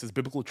my favorites is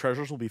biblical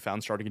treasures will be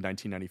found starting in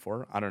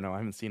 1994. I don't know. I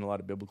haven't seen a lot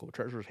of biblical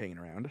treasures hanging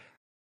around.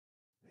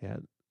 Yeah.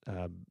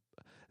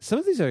 Some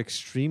of these are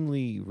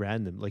extremely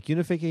random, like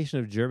unification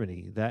of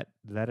Germany. That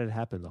had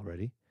happened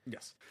already.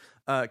 Yes.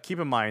 Keep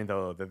in mind,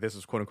 though, that this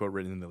is quote-unquote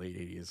written in the late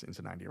 80s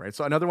into 90, right?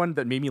 So another one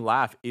that made me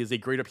laugh is a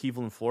great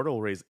upheaval in Florida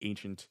will raise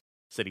ancient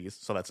cities.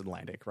 So that's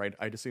Atlantic, right?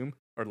 I'd assume.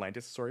 Or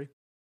Atlantis, sorry.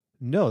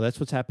 No, that's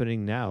what's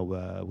happening now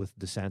with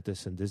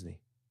DeSantis and Disney.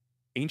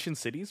 Ancient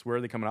cities? Where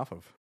are they coming off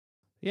of?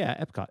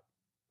 Yeah, Epcot.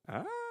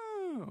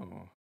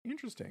 Oh,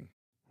 interesting.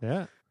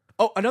 Yeah.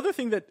 Oh, another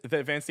thing that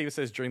Vance Davis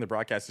says during the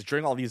broadcast is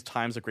during all these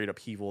times of great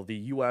upheaval, the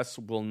U.S.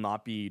 will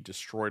not be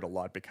destroyed a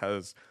lot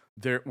because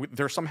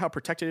they're somehow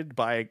protected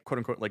by,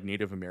 quote-unquote, like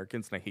Native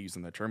Americans. And I hate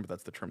using that term, but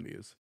that's the term they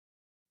use.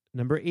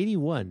 Number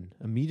 81,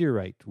 a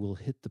meteorite will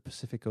hit the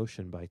Pacific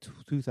Ocean by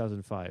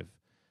 2005,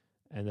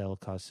 and that'll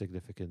cause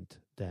significant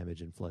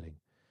damage and flooding.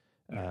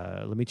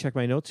 Let me check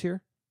my notes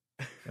here.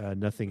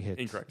 Nothing hit.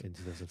 Incorrect. In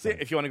 2005. So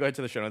if you want to go ahead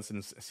to the show notes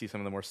and see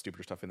some of the more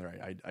stupider stuff in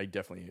there, I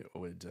definitely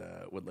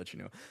would let you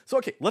know. So,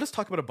 okay, let us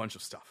talk about a bunch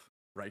of stuff,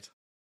 right?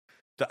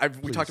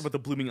 We talked about the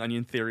blooming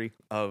onion theory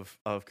of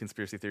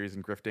conspiracy theories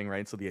and grifting,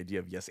 right? So the idea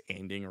of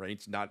yes-anding,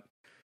 right? Not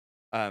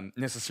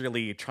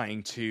necessarily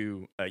trying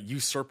to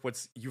usurp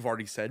what you've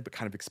already said, but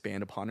kind of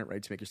expand upon it,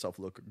 right? To make yourself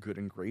look good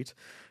and great.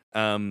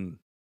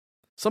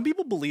 Some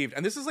people believed,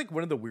 and this is like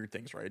one of the weird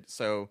things, right?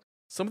 So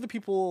some of the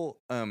people,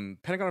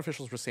 Pentagon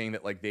officials were saying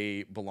that like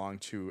they belong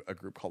to a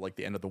group called like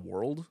the End of the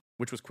World,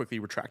 which was quickly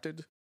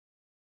retracted.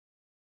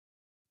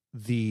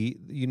 The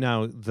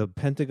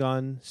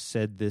Pentagon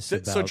said this.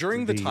 So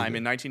during the time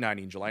in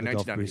 1990, in July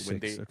 1990, when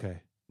they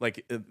okay.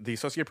 like the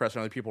Associated Press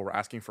and other people were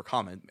asking for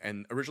comment,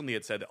 and originally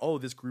it said, "Oh,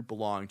 this group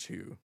belonged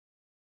to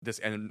this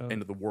end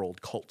of the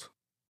world cult."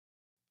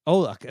 Oh,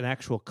 like an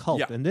actual cult,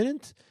 Yeah. And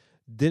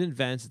didn't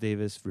Vance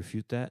Davis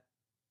refute that?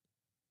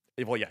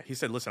 Well, yeah, he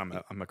said,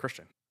 "Listen, I'm a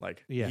Christian."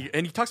 Like, yeah,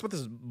 and he talks about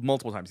this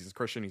multiple times. He's a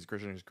Christian. He's a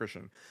Christian. He's a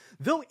Christian.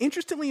 Though,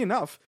 interestingly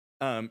enough,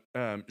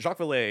 Jacques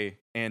Vallée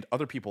and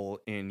other people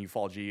in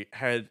ufology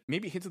had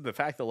maybe hinted the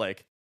fact that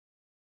like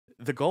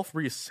the Gulf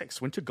Breeze 6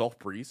 went to Gulf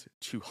Breeze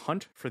to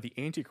hunt for the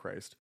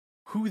Antichrist,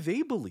 who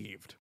they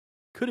believed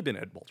could have been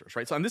Ed Walters,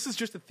 right? So, and this is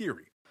just a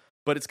theory,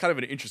 but it's kind of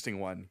an interesting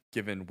one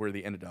given where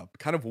they ended up.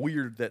 Kind of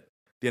weird that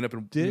they end up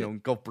in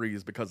Gulf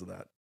Breeze because of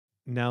that.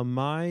 Now,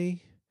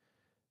 my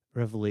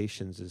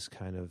Revelations is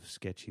kind of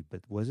sketchy, but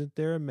wasn't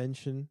there a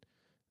mention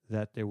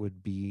that there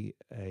would be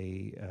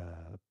a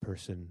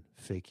person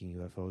faking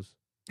UFOs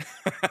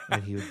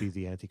and he would be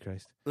the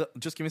Antichrist?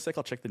 Just give me a sec.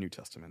 I'll check the New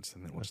Testament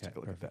and then we'll just take a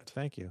look at that.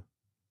 Thank you.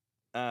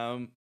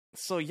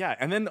 So yeah,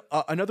 and then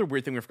another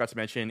weird thing we forgot to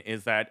mention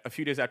is that a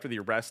few days after the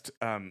arrest,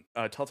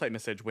 a teletype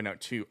message went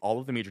out to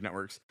all of the major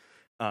networks,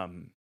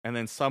 and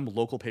then some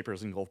local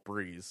papers in Gulf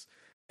Breeze.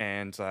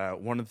 And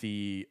one of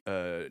the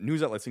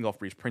news outlets in Gulf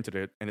Breeze printed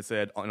it, and it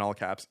said in all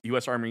caps,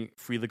 U.S. Army,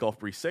 free the Gulf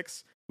Breeze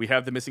 6. We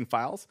have the missing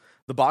files,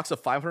 the box of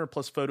 500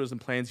 plus photos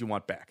and plans you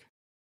want back.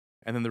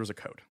 And then there was a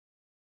code.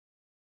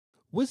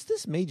 Was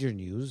this major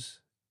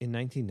news in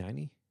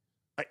 1990?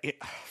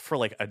 For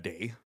like a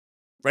day,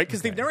 right?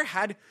 Because they've never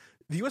had,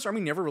 the U.S. Army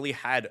never really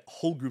had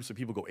whole groups of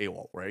people go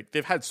AWOL, right?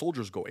 They've had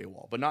soldiers go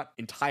AWOL, but not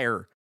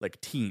entire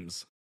like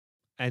teams.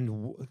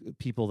 And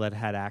people that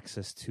had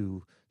access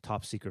to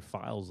top secret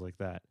files like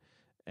that,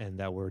 and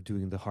that were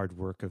doing the hard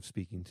work of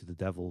speaking to the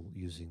devil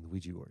using the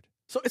Ouija board.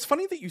 So it's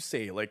funny that you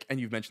say, like, and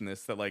you've mentioned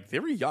this, that like they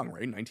were young,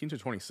 right? 19 to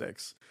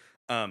 26.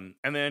 And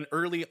then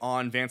early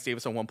on, Vance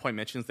Davis at one point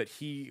mentions that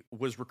he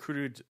was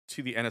recruited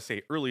to the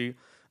NSA early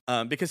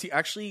because he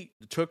actually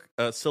took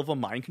Silva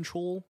mind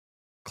control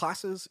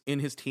classes in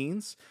his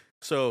teens.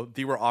 So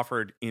they were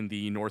offered in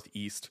the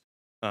Northeast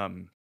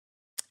in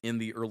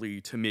the early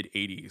to mid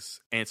 80s.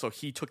 And so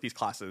he took these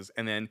classes,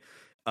 and then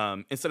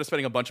instead of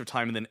spending a bunch of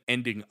time and then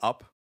ending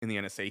up in the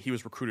NSA, he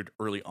was recruited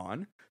early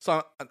on.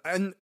 So,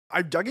 and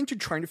I dug into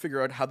trying to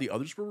figure out how the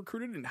others were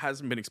recruited, and it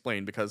hasn't been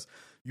explained because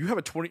you have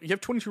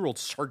 22-year-old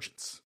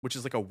sergeants, which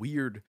is like a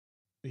weird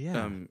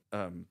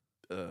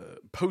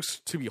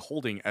post to be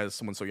holding as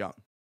someone so young.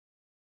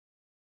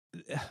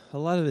 A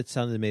lot of it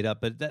sounded made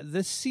up, but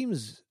this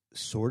seems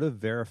sort of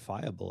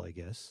verifiable, I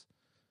guess.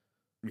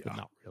 Yeah. But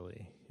not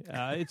really.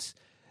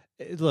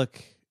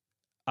 Look,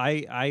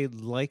 I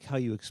like how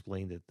you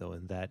explained it, though,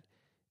 in that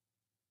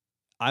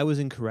I was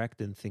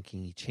incorrect in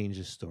thinking he changed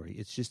his story.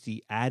 It's just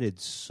he added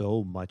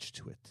so much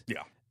to it.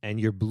 Yeah. And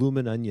your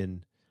bloomin'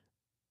 onion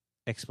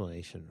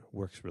explanation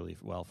works really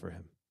well for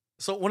him.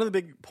 So one of the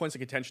big points of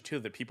contention, too,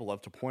 that people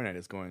love to point at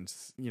is going,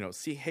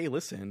 see, hey,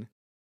 listen,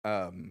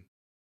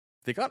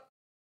 they got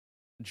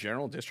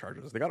general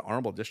discharges. They got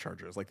honorable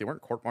discharges. Like, they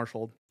weren't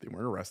court-martialed. They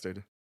weren't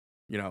arrested.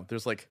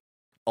 There's, like,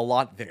 a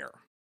lot there.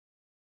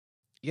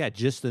 Yeah,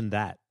 just in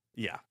that.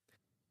 Yeah.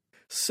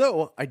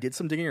 So I did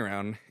some digging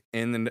around,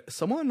 and then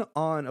someone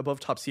on Above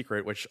Top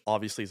Secret, which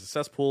obviously is a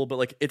cesspool, but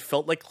like it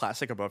felt like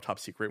classic Above Top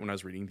Secret when I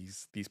was reading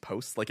these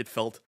posts. Like it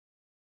felt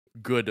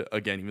good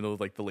again, even though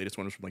like the latest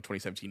one was from like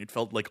 2017. It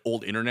felt like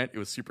old internet. It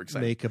was super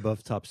exciting. Make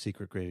Above Top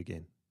Secret great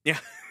again. Yeah,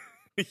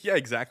 yeah,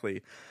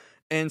 exactly.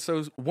 And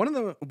so one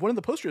of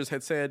the posters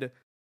had said,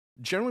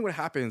 generally what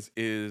happens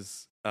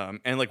is,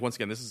 and like once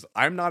again,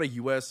 I'm not a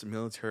U.S.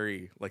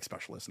 military like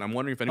specialist, and I'm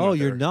wondering if anyone. Oh,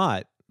 you're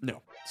not?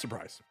 No,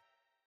 surprise.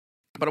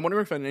 But I'm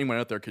wondering if anyone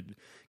out there could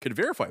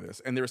verify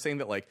this. And they were saying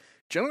that like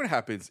generally what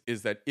happens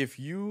is that if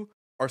you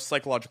are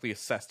psychologically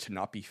assessed to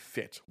not be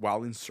fit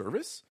while in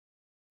service,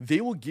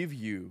 they will give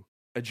you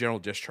a general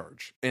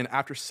discharge. And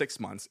after 6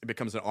 months, it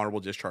becomes an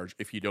honorable discharge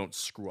if you don't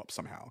screw up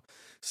somehow.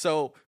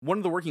 So one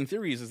of the working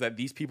theories is that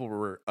these people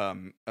were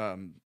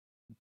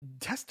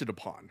tested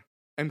upon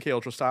MK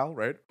Ultra style,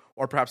 right?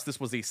 Or perhaps this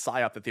was a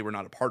psyop that they were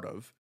not a part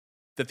of,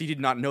 that they did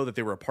not know that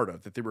they were a part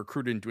of, that they were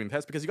recruited and doing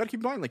tests. Because you got to keep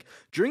in mind, like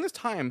during this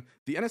time,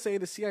 the NSA,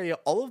 the CIA,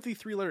 all of the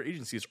three-letter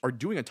agencies are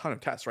doing a ton of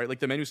tests, right? Like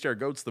the Men Who Stare at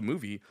Goats, the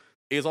movie,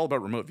 is all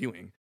about remote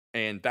viewing.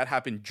 And that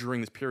happened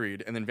during this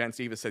period. And then Vance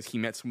Davis says he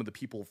met some of the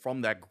people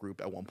from that group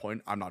at one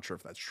point. I'm not sure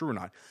if that's true or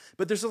not.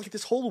 But there's like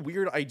this whole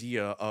weird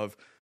idea of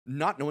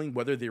not knowing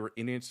whether they were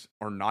in it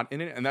or not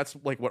in it. And that's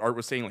like what Art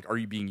was saying. Like, are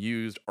you being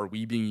used? Are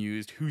we being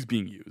used? Who's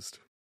being used?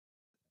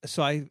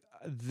 So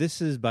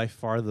this is by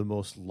far the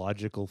most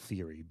logical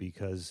theory,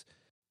 because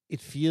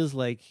it feels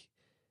like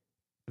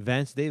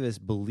Vance Davis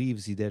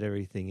believes he did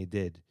everything he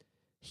did.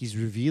 He's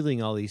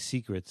revealing all these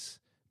secrets,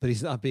 but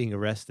he's not being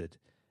arrested.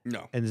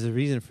 No. And there's a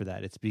reason for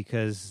that. It's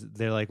because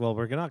they're like, well,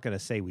 we're not going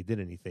to say we did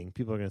anything.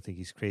 People are going to think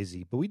he's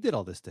crazy, but we did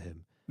all this to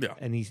him. Yeah.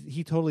 And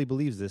he totally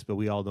believes this, but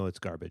we all know it's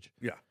garbage.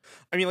 Yeah.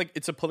 I mean, like,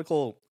 it's a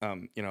political,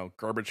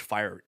 garbage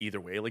fire either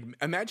way. Like,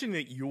 imagine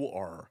that you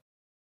are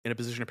in a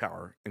position of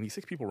power and these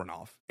 6 people run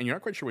off and you're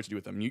not quite sure what to do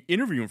with them. You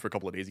interview them for a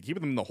couple of days. You keep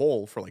them in the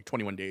hole for like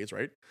 21 days,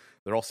 right?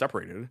 They're all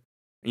separated. And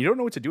you don't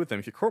know what to do with them.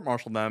 If you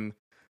court-martial them,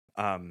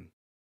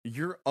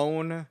 your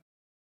own...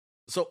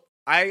 So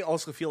I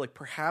also feel like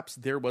perhaps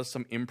there was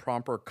some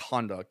improper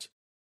conduct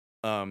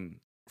from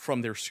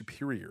their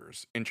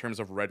superiors in terms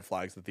of red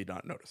flags that they did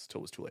not notice till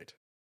it was too late.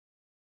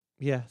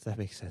 Yeah, that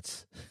makes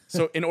sense.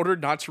 So in order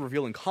not to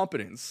reveal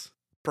incompetence,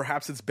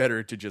 perhaps it's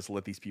better to just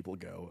let these people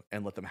go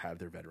and let them have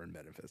their veteran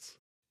benefits.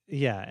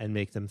 Yeah, and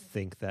make them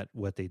think that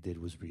what they did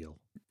was real.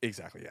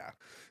 Exactly, yeah.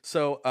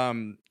 So,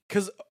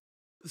 because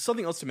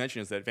something else to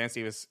mention is that Vance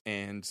Davis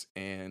and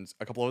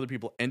a couple other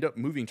people end up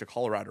moving to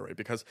Colorado, right?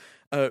 Because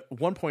at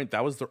one point,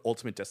 that was their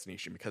ultimate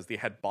destination because they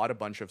had bought a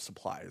bunch of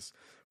supplies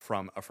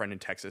from a friend in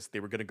Texas.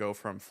 They were going to go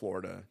from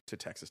Florida to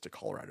Texas to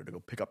Colorado to go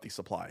pick up these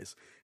supplies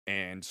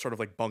and sort of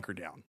like bunker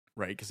down,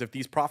 right? Because if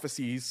these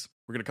prophecies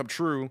were going to come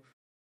true,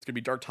 it's going to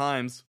be dark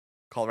times.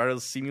 Colorado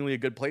is seemingly a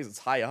good place. It's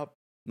high up,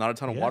 not a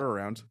ton of water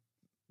around.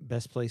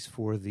 Best place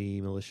for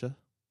the militia.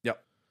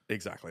 Yep,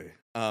 exactly.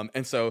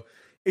 And so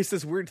it's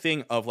this weird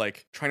thing of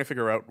like trying to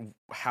figure out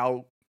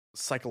how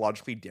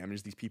psychologically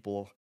damaged these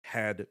people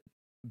had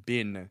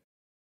been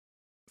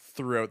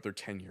throughout their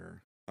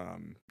tenure,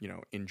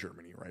 in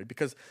Germany, right?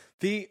 Because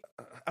they,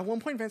 at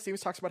one point, Vance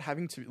Davis talks about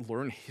having to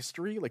learn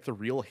history, like the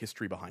real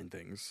history behind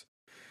things.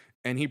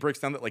 And he breaks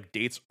down that like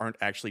dates aren't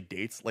actually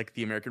dates. Like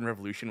the American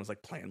Revolution was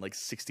like planned like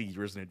 60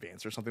 years in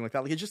advance or something like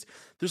that. Like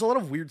there's a lot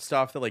of weird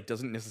stuff that like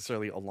doesn't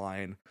necessarily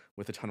align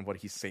with a ton of what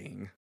he's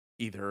saying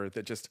either.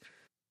 That just,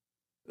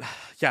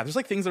 yeah, there's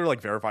like things that are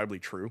like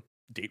verifiably true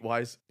date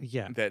wise.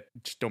 Yeah. That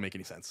just don't make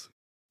any sense.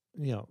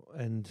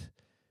 And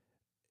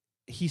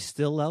he's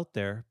still out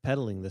there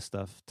peddling this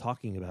stuff,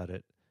 talking about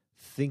it,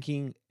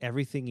 thinking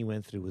everything he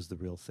went through was the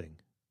real thing.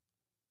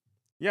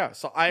 Yeah,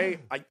 so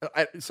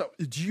so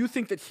do you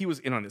think that he was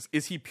in on this?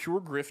 Is he pure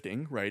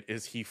grifting, right?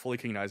 Is he fully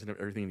cognizant of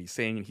everything that he's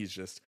saying, and he's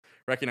just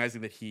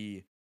recognizing that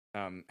he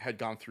had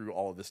gone through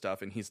all of this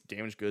stuff, and he's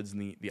damaged goods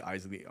in the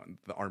eyes of the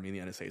army and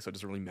the NSA, so it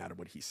doesn't really matter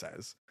what he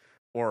says?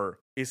 Or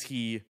is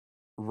he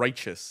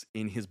righteous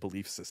in his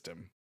belief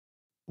system?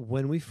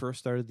 When we first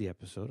started the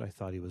episode, I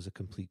thought he was a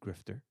complete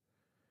grifter.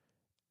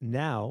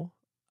 Now,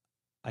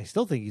 I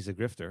still think he's a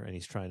grifter, and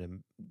he's trying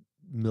to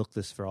milk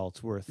this for all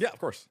it's worth. Yeah, of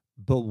course.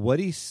 But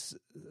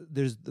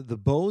there's the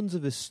bones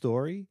of his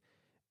story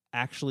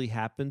actually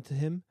happened to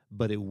him,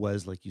 but it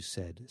was, like you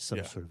said,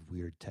 some sort of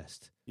weird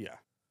test. Yeah.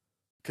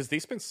 Because they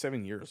spent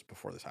 7 years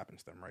before this happened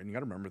to them, right? And you got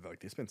to remember that like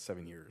they spent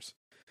 7 years.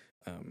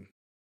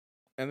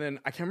 And then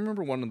I can't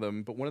remember one of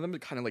them, but one of them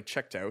kind of like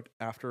checked out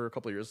after a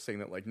couple of years, saying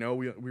that like, no,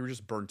 we were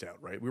just burnt out,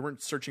 right? We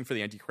weren't searching for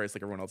the Antichrist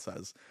like everyone else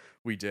says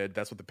we did.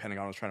 That's what the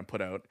Pentagon was trying to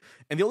put out.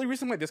 And the only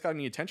reason why this got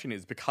any attention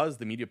is because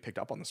the media picked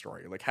up on the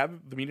story. Like, had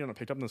the media not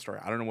picked up on the story,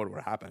 I don't know what would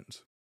have happened.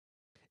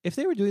 If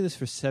they were doing this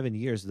for 7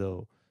 years,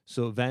 though,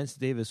 so Vance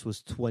Davis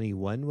was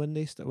 21 when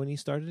he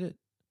started it,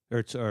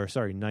 or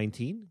sorry,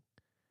 19.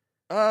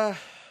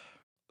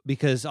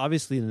 Because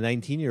obviously the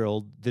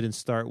 19-year-old didn't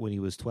start when he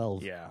was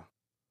 12. Yeah.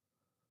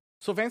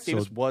 So Vance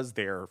Davis was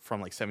there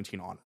from like 17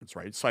 onwards,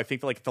 right? So I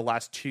think that like the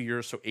last 2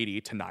 years, so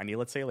 88 to 90,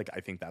 let's say, like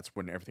I think that's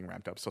when everything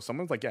ramped up. So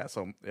someone's like,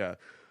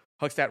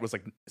 Huckstadt was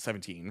like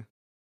 17.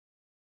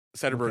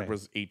 Sederberg Okay.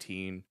 was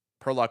 18.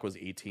 Perlock was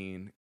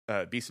 18.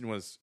 Beeson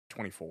was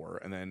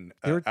 24, and then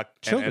They were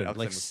children, Elkton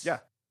like was,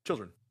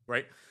 children,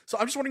 right? So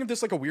I'm just wondering if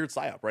there's like a weird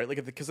psyop, right?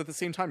 Like, because at the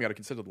same time, you got to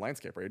consider the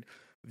landscape, right?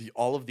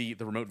 All of the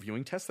remote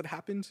viewing tests that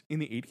happened in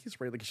the 80s,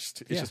 right? Like, it's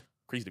just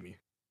crazy to me.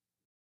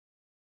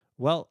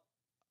 Well,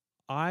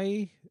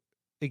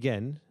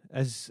 again,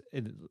 as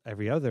in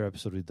every other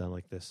episode we've done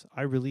like this,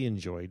 I really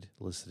enjoyed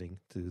listening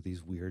to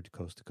these weird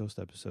coast to coast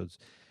episodes.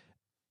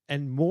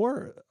 And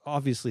more,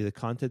 obviously, the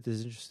content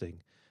is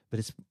interesting, but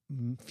it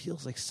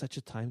feels like such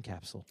a time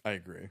capsule. I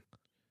agree.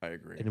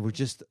 And we're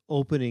just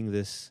opening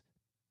this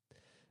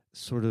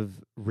sort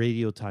of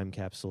radio time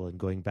capsule and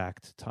going back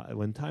to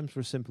when times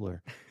were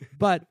simpler,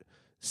 but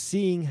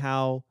seeing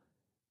how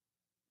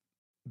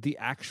the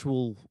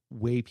actual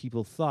way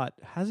people thought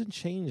hasn't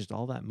changed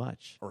all that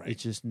much. Right.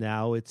 It's just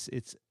now it's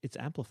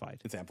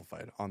amplified. It's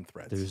amplified on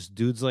Threads. There's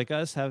dudes like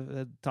us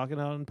talking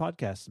out on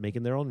podcasts,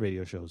 making their own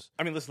radio shows.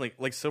 I mean, listen,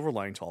 like silver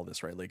lining to all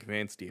this, right? Like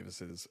Vance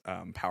Davis's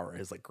power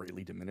has like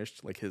greatly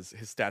diminished. Like his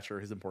stature,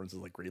 his importance is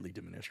like greatly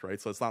diminished, right?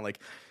 So it's not like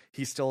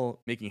he's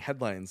still making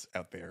headlines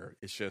out there.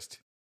 It's just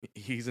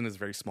he's in his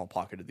very small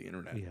pocket of the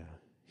internet. Yeah,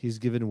 he's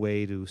given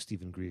way to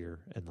Stephen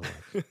Greer and the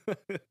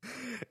like.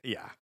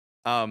 Yeah.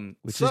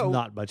 Which is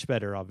not much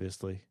better,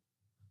 obviously.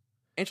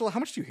 Angela,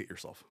 how much do you hate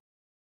yourself?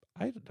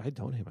 I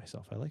don't hate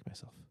myself. I like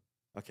myself.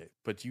 Okay,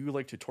 but do you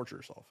like to torture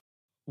yourself?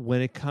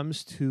 When it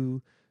comes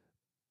to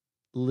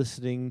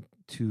listening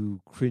to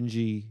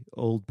cringy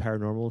old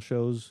paranormal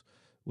shows,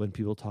 when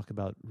people talk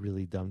about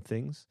really dumb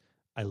things,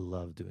 I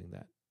love doing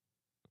that.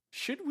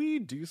 Should we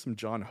do some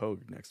John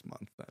Hogue next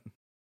month then?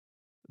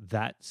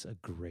 That's a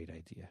great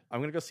idea. I'm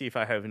going to go see if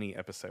I have any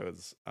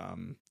episodes.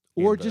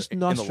 Or just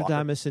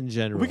Nostradamus in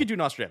general. We could do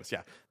Nostradamus,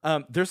 yeah.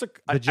 There's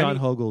But John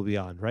Hogue will be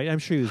on, right? I'm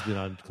sure he's been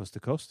on Coast to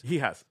Coast. He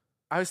has.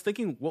 I was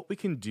thinking what we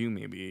can do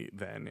maybe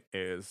then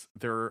is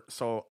there's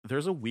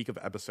a week of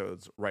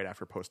episodes right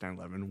after post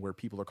 9/11 where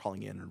people are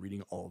calling in and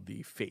reading all of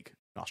the fake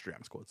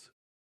Nostradamus quotes.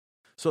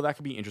 So that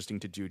could be interesting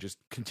to do, just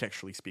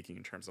contextually speaking,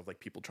 in terms of like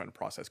people trying to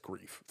process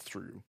grief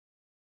through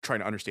trying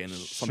to understand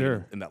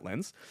something in that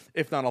lens.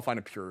 If not, I'll find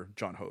a pure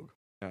John Hogue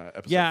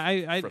episode.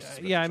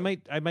 Yeah,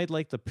 I might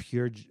like the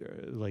pure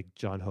like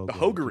John Hogue. The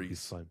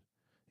Hogeries. Fun.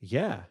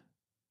 Yeah.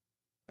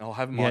 I'll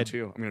have him on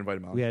too. I'm going to invite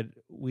him on.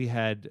 We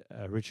had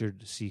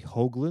Richard C.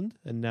 Hoagland,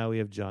 and now we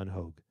have John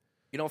Hogue.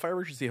 You know, if I were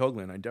Richard C.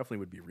 Hoagland, I definitely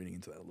would be reading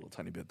into that a little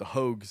tiny bit. The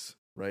Hogues,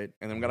 right?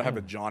 And then I'm going to have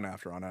a John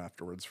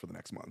afterwards for the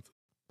next month.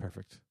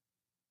 Perfect.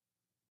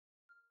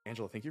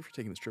 Angela, thank you for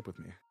taking this trip with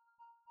me.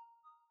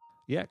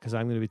 Yeah, because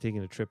I'm going to be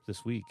taking a trip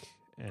this week,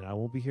 and I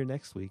won't be here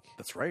next week.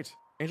 That's right.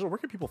 Angela, where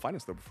can people find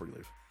us, though, before you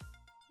leave?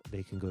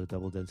 They can go to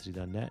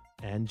doubledensity.net.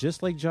 And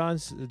just like John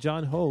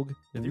Hogue,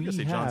 you were going to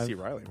say John C.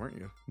 Riley, weren't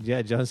you?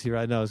 Yeah, John C.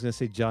 Riley. No, I was going to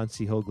say John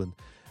C. Hoagland.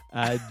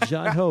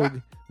 John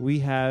Hogue, we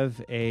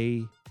have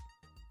a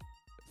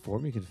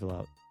form you can fill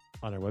out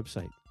on our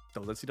website.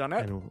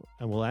 Doubledensity.net.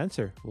 And we'll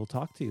answer. We'll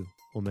talk to you.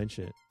 We'll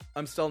mention it.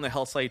 I'm still in the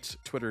hell site,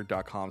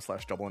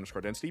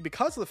 twitter.com/double_density,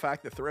 because of the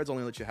fact that Threads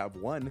only lets you have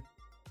one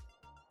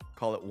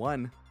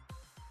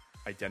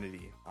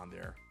identity on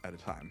there at a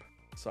time.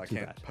 So I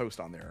can't post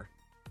on there,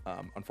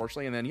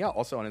 unfortunately. And then,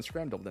 also on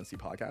Instagram, Double Density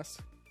Podcast.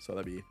 So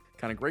that'd be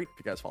kind of great if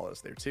you guys follow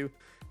us there too.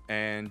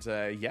 And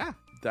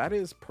that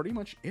is pretty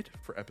much it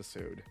for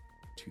episode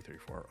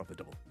 234 of the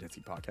Double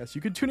Density Podcast.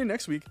 You can tune in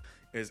next week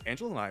as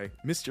Angela and I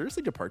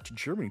mysteriously depart to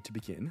Germany to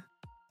begin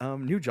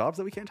new jobs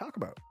that we can't talk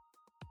about.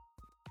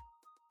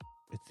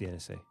 It's the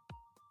NSA.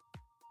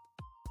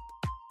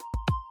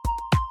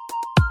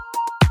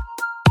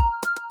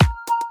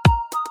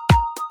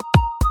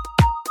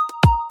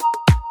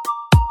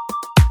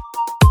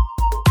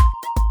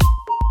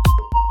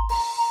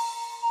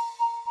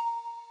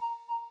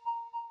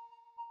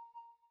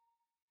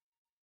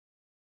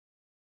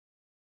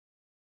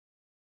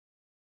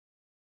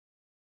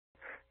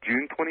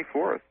 June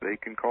 24th, they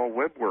can call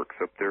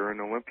WebWorks up there in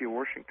Olympia,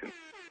 Washington.